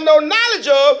have no knowledge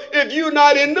of if you're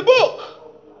not in the book.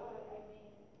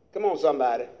 Come on,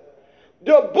 somebody.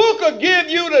 The book will give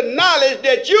you the knowledge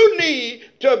that you need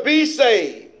to be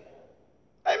saved.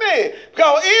 Amen.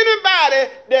 Because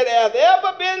anybody that has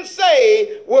ever been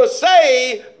saved was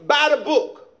saved by the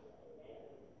book.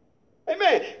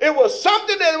 Amen. It was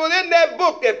something that was in that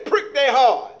book that pricked their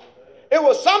heart. It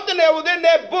was something that was in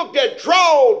that book that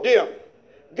drawed them.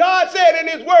 God said in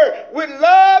his word, with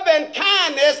love and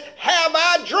kindness have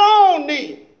I drawn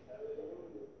thee.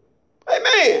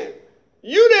 Amen.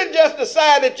 You didn't just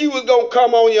decide that you was going to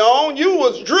come on your own. You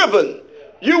was driven.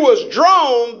 You was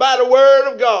drawn by the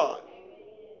word of God.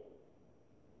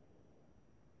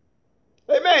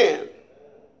 Amen.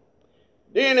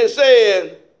 Then it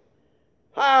said,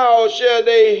 how shall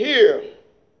they hear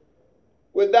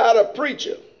without a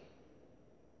preacher,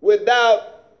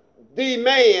 without the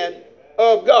man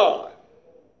of God?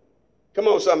 Come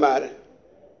on, somebody.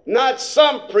 Not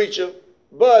some preacher,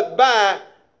 but by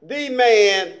the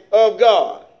man of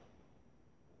God.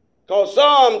 Because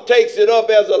some takes it up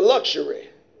as a luxury.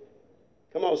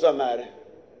 Come on, somebody.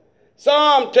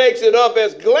 Some takes it up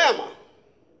as glamour.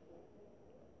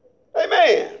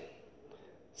 Amen.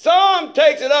 Some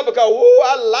takes it up because,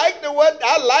 I like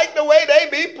the way they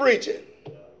be preaching.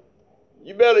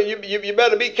 You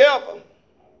better be careful.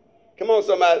 Come on,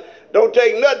 somebody. Don't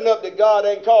take nothing up that God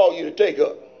ain't called you to take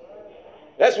up.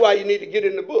 That's why you need to get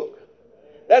in the book.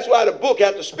 That's why the book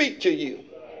has to speak to you.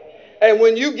 And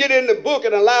when you get in the book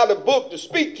and allow the book to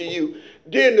speak to you,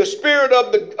 then the Spirit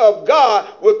of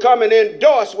God will come and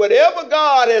endorse whatever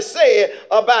God has said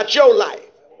about your life.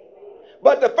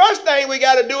 But the first thing we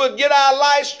got to do is get our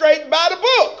life straight by the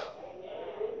book.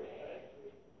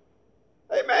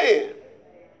 Amen.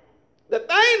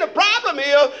 The problem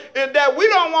is that we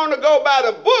don't want to go by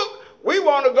the book. We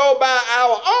want to go by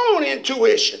our own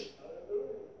intuition.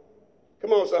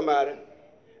 Come on, somebody.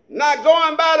 Not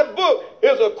going by the book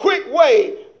is a quick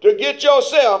way to get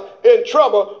yourself in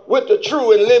trouble with the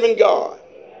true and living God.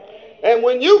 And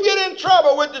when you get in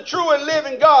trouble with the true and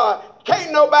living God,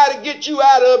 can't nobody get you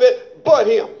out of it but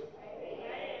him.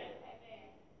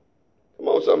 Come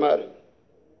on, somebody.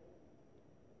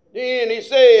 Then he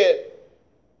said,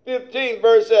 15th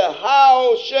verse said,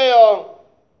 how shall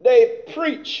they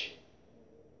preach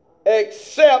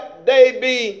except they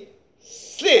be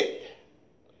sent?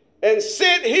 And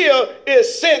sent here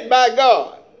is sent by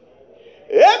God.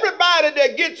 Everybody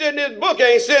that gets in this book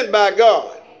ain't sent by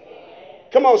God.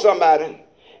 Come on, somebody.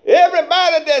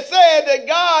 Everybody that said that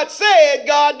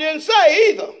God didn't say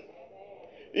either.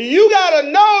 You got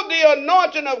to know the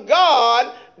anointing of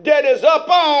God that is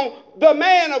upon the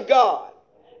man of God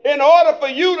in order for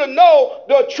you to know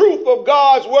the truth of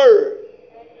God's word.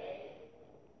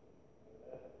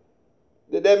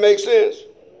 Did that make sense?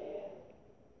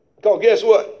 Because guess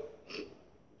what?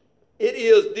 It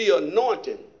is the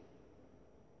anointing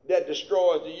that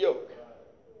destroys the yoke.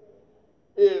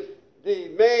 If the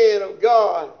man of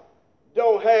God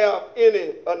don't have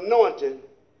any anointing,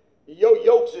 your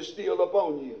yokes is still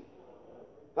upon you.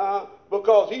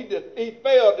 Because he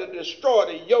failed to destroy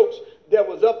the yokes that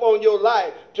was up on your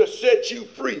life to set you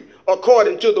free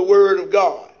according to the word of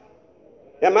God.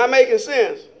 Am I making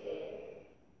sense?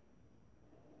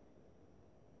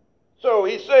 So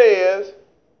he says,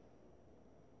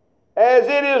 as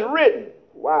it is written.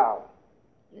 Wow.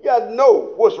 You got to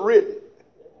know what's written.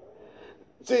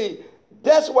 See,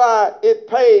 that's why it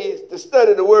pays to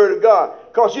study the word of God,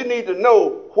 because you need to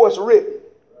know what's written.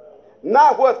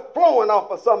 Not what's flowing off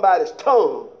of somebody's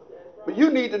tongue, but you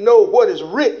need to know what is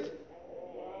written.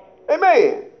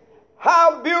 Amen.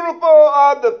 How beautiful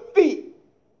are the feet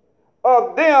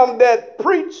of them that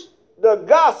preach the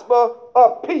gospel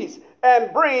of peace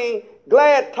and bring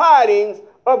glad tidings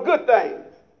of good things.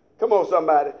 Come on,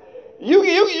 somebody.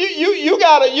 You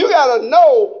gotta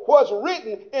know what's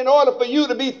written in order for you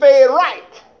to be fed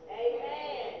right.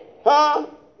 Amen. Huh?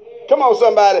 Come on,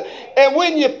 somebody. And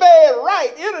when you're fed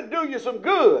right, it'll do you some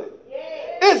good.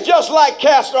 It's just like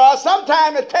castor oil.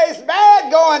 Sometimes it tastes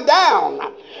bad going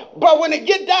down. But when it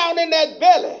get down in that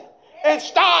belly and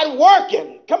start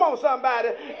working, come on, somebody,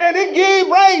 and it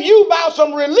bring you about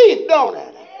some relief, don't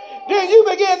it? Then you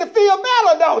begin to feel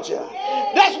better, don't you?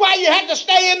 That's why you have to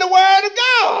stay in the Word of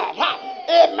God.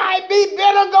 It might be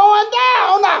bitter going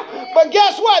down, but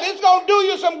guess what? It's going to do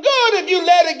you some good if you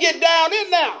let it get down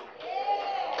in there.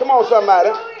 Come on,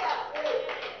 somebody.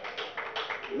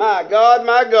 My God,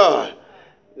 my God.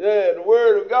 Yeah, the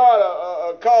Word of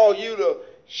God call you to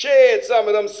shed some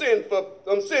of them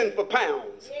sinful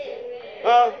pounds.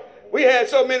 Huh? We had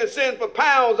so many sinful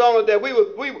pounds on it that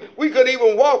we couldn't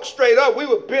even walk straight up. We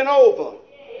were bent over.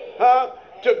 Huh?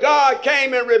 Till God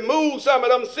came and removed some of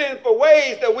them sinful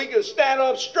ways that we can stand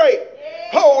up straight,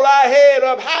 hold our head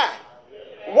up high,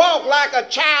 walk like a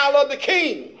child of the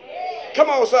King. Come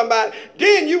on, somebody.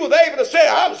 Then you was able to say,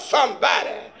 I'm somebody.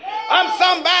 I'm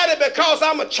somebody because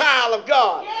I'm a child of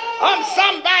God. I'm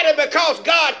somebody because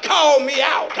God called me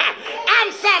out.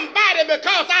 I'm somebody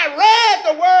because I read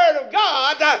the Word of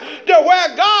God to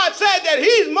where God said that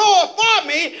He's more for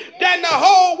me than the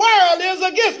whole world is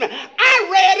against me. I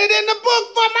read it in the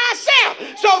book for myself.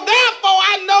 So therefore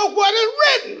I know what is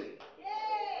written.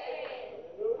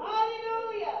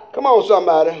 Hallelujah. Come on,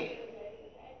 somebody.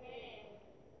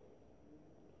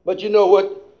 But you know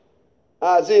what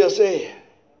Isaiah said?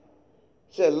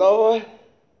 He said, Lord,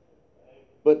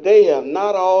 but they have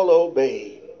not all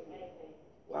obeyed.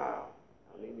 Wow.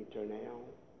 Let me turn that on.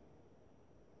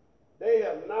 They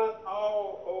have not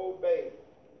all obeyed.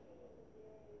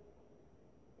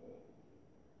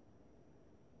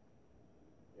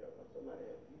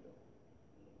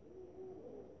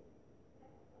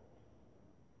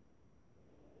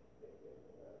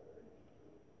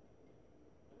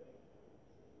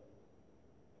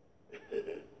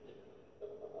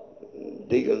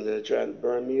 Deacons are trying to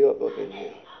burn me up in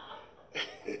here.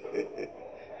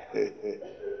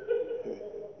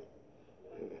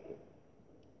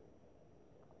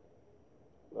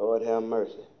 Lord have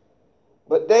mercy.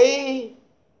 But they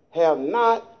have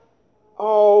not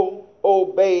all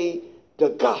obeyed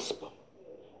the gospel.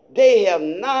 They have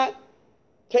not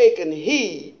taken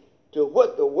heed to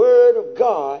what the Word of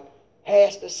God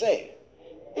has to say.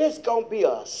 It's going to be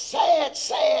a sad,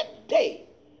 sad day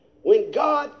when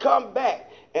God come back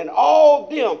and all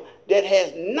them that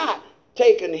has not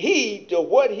taken heed to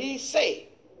what He said,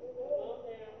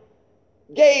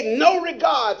 gave no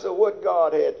regards of what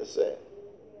God had to say.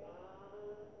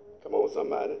 Come on,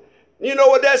 somebody. You know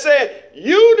what that said?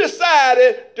 You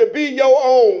decided to be your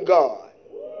own God.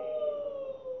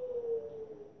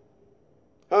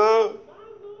 Huh?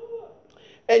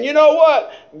 And you know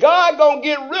what? God gonna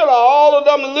get rid of all of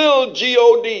them little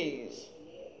Gods.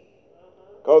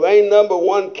 Because ain't number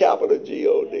one capital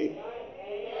God.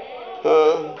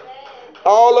 Huh?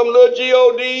 All them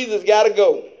little Gods has got to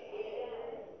go.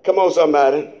 Come on,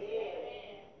 somebody.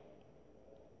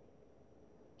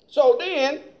 So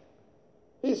then,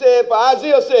 he said, for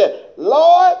Isaiah said,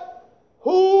 Lord,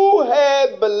 who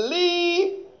had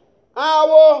believed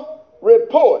our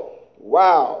report?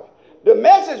 Wow. The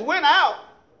message went out.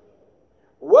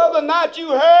 Whether or not you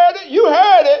heard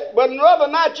it, but whether or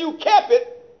not you kept it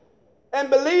and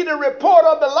believed the report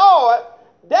of the Lord,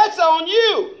 that's on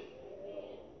you.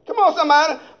 Come on,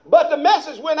 somebody. But the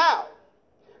message went out.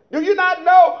 Do you not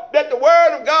know that the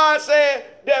Word of God said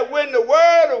that when the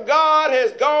Word of God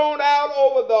has gone out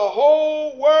over the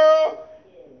whole world,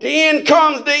 then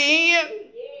comes the end?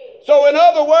 So in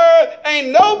other words,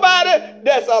 ain't nobody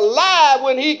that's alive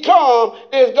when He comes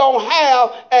is going to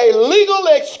have a legal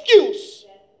excuse.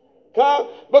 Huh?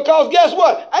 Because guess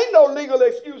what? Ain't no legal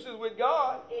excuses with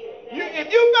God.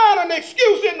 If you found an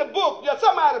excuse in the book,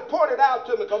 somebody point it out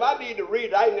to me because I need to read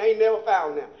it. I ain't never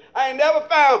found them. I ain't never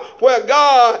found where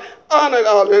God honored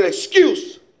an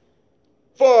excuse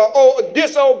for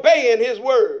disobeying His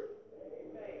word.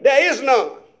 There is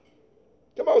none.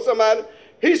 Come on, somebody.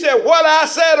 He said, what I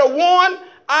said of one,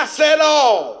 I said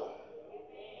all.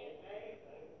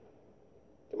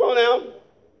 Come on now.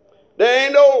 There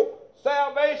ain't no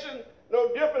salvation,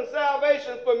 no different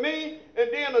salvation for me and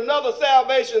then another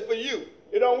salvation for you.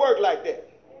 It don't work like that.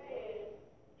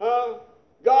 Huh?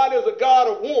 God is a God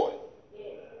of one.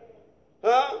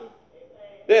 Huh?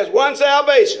 There's one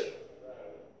salvation.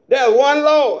 There's one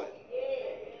Lord.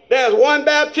 There's one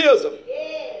baptism.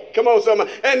 Come on,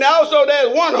 somebody. And also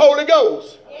there's one Holy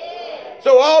Ghost.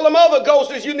 So all them other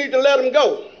ghosts, you need to let them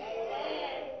go.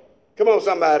 Come on,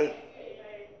 somebody.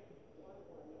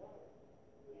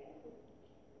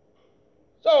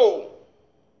 So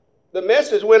the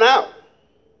message went out.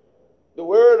 The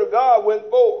word of God went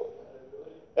forth.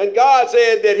 And God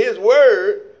said that his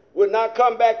word would not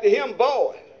come back to him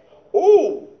void.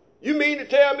 Ooh, you mean to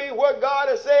tell me what God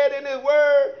has said in his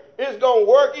word is going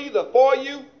to work either for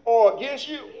you or against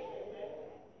you?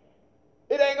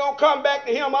 It ain't going to come back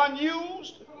to him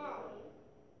unused.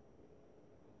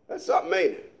 That's something,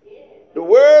 ain't it? The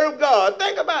word of God,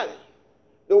 think about it.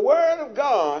 The word of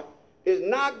God is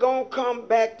not going to come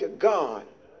back to God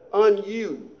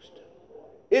unused.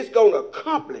 It's going to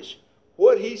accomplish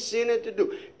what he sent it to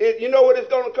do. You know what it's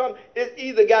going to come? It's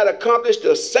either got to accomplish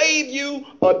to save you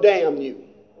or damn you.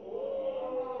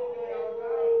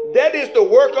 That is the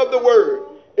work of the word.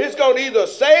 It's going to either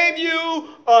save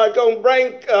you or it's going to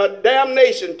bring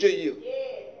damnation to you.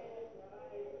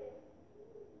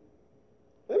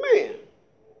 Amen.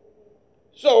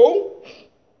 So,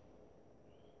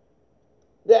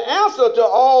 the answer to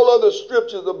all other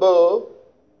scriptures above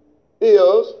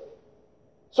is,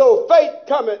 so faith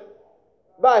cometh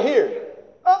by hearing.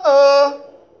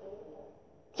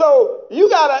 So you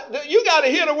gotta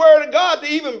hear the word of God to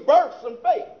even birth some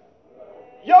faith.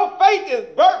 Your faith is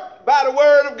birthed by the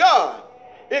word of God.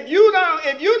 If you're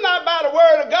not by the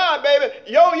word of God, baby,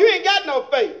 you ain't got no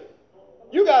faith.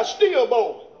 You got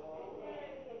stillborn.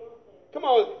 Come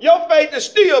on, your faith is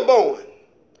stillborn.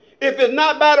 If it's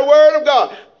not by the word of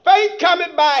God. Faith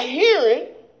cometh by hearing,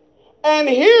 and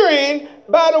hearing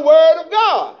by the word of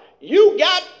God. You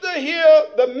got to hear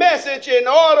the message in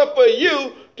order for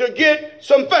you to get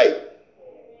some faith.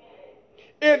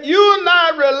 If you're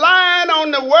not relying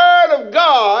on the word of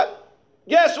God,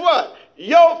 guess what?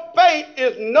 Your faith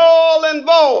is null and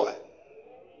void.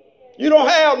 You don't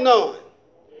have none.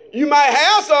 You might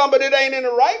have some, but it ain't in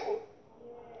the right one.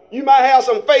 You might have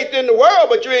some faith in the world,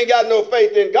 but you ain't got no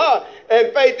faith in God.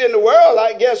 And faith in the world,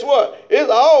 like, guess what?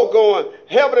 It's all going,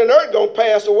 heaven and earth going to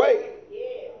pass away.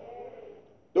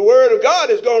 The word of God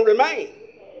is going to remain.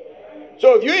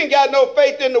 So if you ain't got no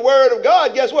faith in the word of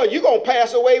God, guess what? You're going to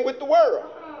pass away with the world.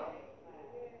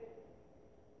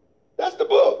 That's the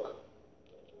book.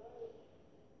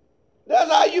 That's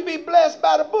how you be blessed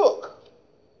by the book.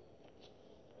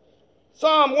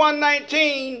 Psalm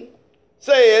 119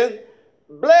 says,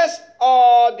 blessed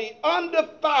are the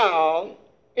undefiled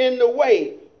in the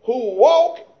way, who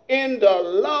walk in the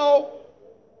law,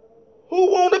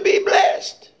 who want to be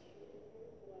blessed.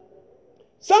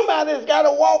 Somebody's got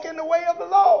to walk in the way of the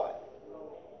Lord.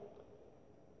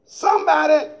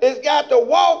 Somebody has got to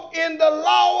walk in the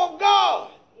law of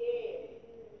God.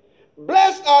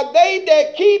 Blessed are they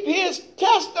that keep his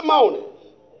testimonies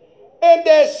and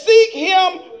that seek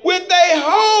him with their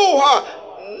whole heart.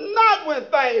 Not when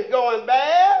things going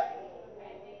bad.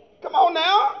 Come on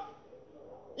now.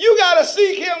 You got to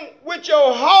seek him with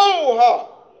your whole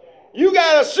heart. You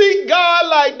got to seek God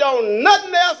like don't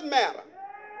nothing else matter.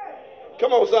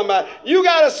 Come on, somebody. You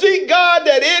got to seek God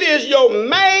that it is your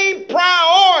main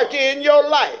priority in your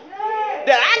life.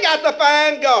 That I got to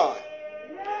find God.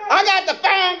 I got to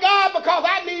find God because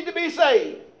I need to be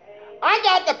saved. I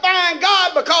got to find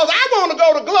God because I want to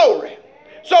go to glory.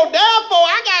 So therefore,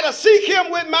 I got to seek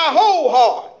him with my whole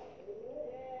heart.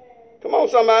 Come on,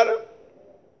 somebody.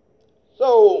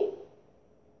 So,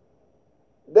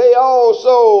 they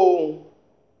also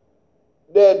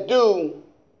that do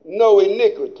no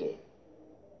iniquity.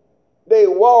 They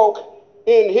walk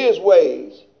in his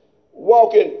ways,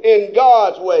 walking in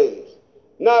God's ways,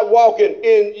 not walking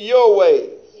in your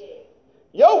ways.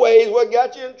 Your ways what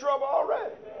got you in trouble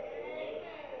already.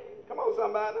 Come on,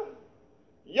 somebody.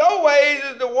 Your ways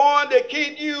is the one that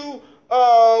keep you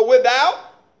without.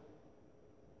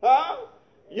 Huh?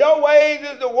 Your ways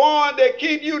is the one that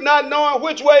keep you not knowing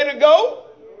which way to go.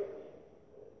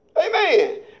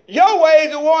 Amen. Your ways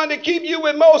is the one that keep you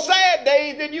with more sad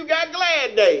days than you got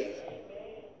glad days.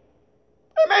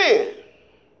 Amen.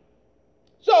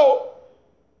 So,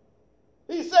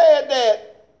 he said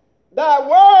that thy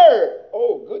word,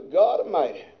 oh good God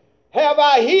Almighty, have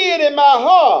I hid in my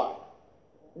heart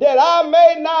that I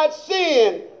may not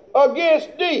sin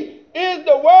against thee. Is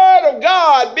the word of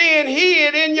God being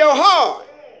hid in your heart?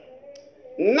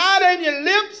 Not in your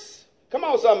lips. Come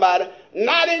on, somebody.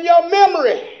 Not in your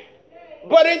memory,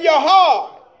 but in your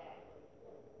heart.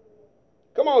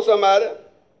 Come on, somebody.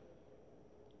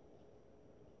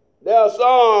 There are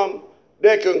some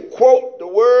that can quote the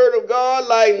word of God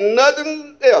like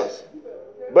nothing else,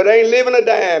 but ain't living a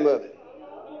dime of it.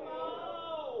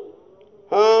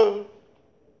 Huh?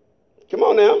 Come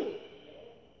on now.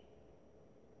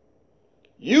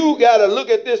 You got to look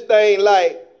at this thing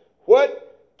like,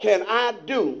 what can I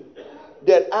do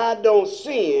that I don't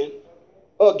sin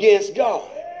against God?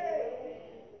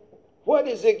 What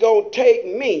is it going to take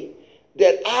me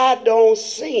that I don't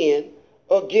sin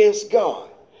against God?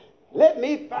 Let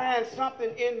me find something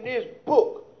in this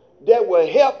book that will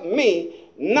help me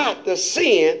not to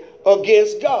sin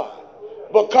against God.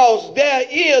 Because there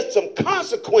is some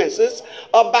consequences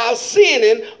about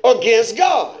sinning against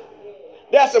God.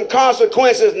 There's some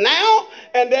consequences now,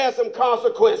 and there's some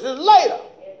consequences later.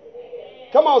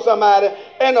 Come on, somebody.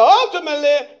 And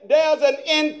ultimately, there's an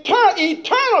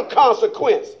eternal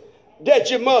consequence that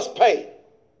you must pay.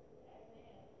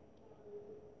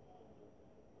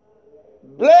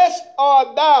 Blessed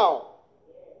art thou,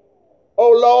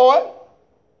 O Lord.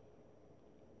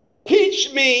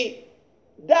 Teach me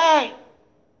thy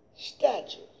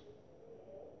statutes.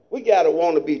 We got to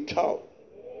want to be taught.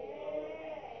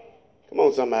 Come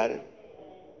on, somebody.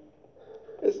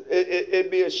 It'd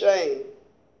be a shame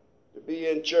to be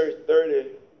in church 30,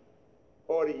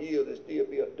 40 years and still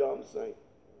be a dumb saint.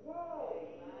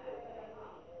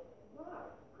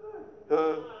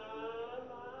 Huh?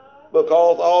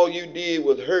 Because all you did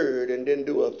was heard and didn't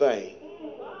do a thing.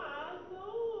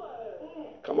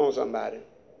 Come on, somebody.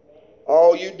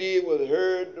 All you did was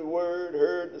heard the word,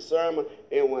 heard the sermon,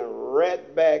 and went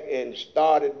right back and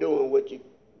started doing what you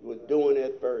was doing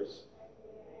at first.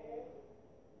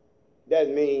 That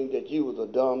means that you was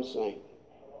a dumb saint.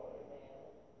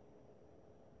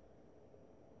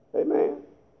 Amen.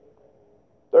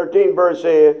 13th verse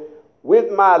says,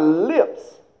 with my lips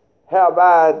have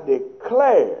I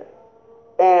declared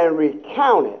and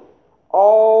recounted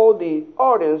all the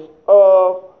ordinance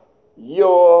of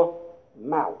your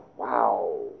mouth.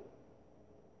 Wow.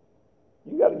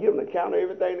 You got to give an account of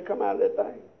everything to come out of that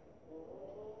thing.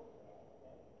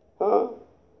 Huh?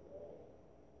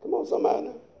 Come on,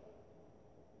 somebody.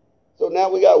 So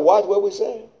now we got to watch what we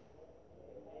say.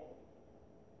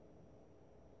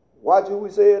 Watch who we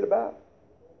say it about.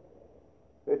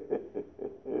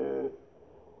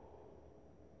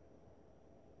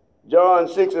 John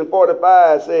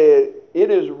 6:45 said,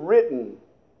 it is written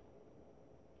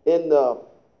in the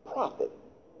prophet.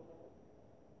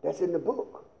 That's in the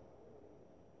book.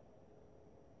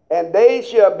 And they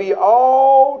shall be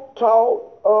all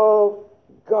taught of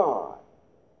God.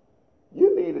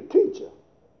 You need a teacher.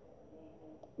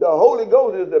 The Holy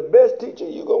Ghost is the best teacher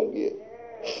you're going to get.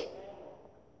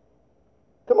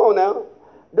 Come on now.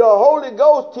 The Holy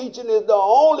Ghost teaching is the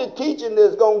only teaching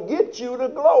that's going to get you to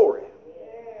glory.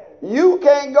 You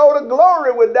can't go to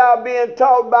glory without being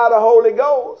taught by the Holy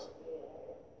Ghost.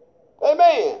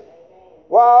 Amen.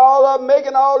 While all of them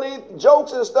making all these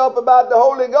jokes and stuff about the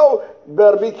Holy Ghost, you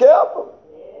better be careful.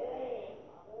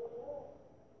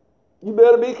 You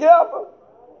better be careful.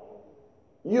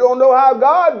 You don't know how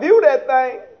God viewed that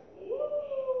thing.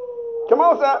 Come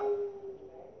on, son.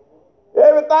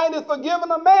 Everything is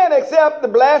forgiven of man except the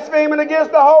blaspheming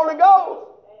against the Holy Ghost.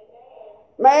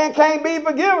 Man can't be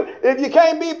forgiven. If you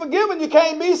can't be forgiven, you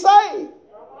can't be saved.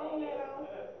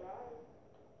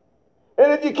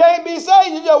 And if you can't be saved,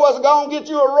 you just was going to get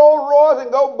you a Rolls Royce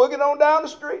and go boogie on down the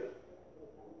street.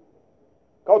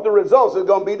 Because the results is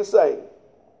going to be the same.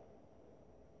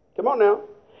 Come on now.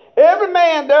 Every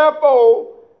man,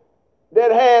 therefore,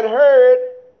 that had heard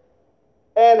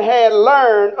and had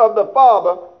learned of the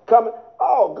Father coming.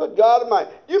 Oh, good God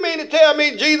Almighty. You mean to tell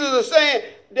me Jesus is saying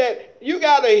that you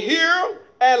got to hear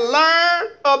and learn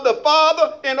of the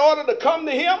Father in order to come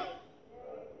to him?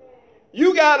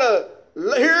 You got to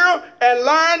hear and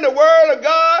learn the word of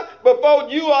God before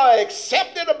you are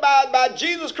accepted by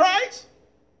Jesus Christ?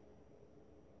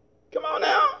 Come on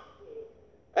now.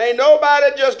 Ain't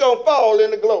nobody just going to fall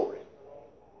into glory.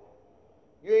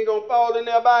 You ain't going to fall in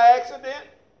there by accident.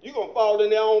 You're going to fall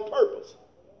in there on purpose.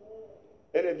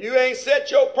 And if you ain't set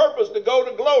your purpose to go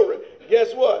to glory,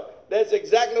 guess what? That's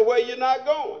exactly where you're not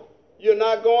going. You're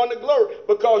not going to glory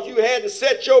because you hadn't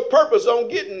set your purpose on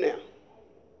getting there.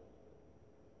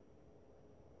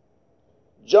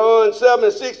 John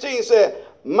 7:16 said,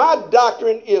 my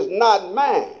doctrine is not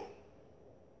mine,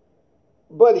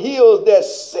 but his that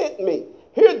sent me.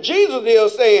 Here Jesus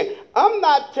is saying, I'm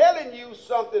not telling you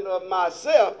something of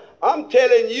myself. I'm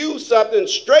telling you something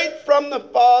straight from the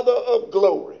Father of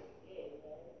glory.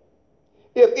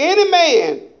 If any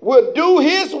man will do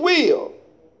his will,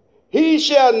 he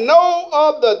shall know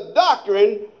of the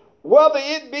doctrine, whether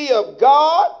it be of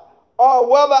God or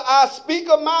whether I speak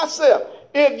of myself.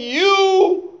 If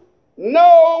you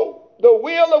know the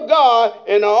will of God,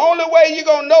 and the only way you're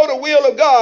going to know the will of God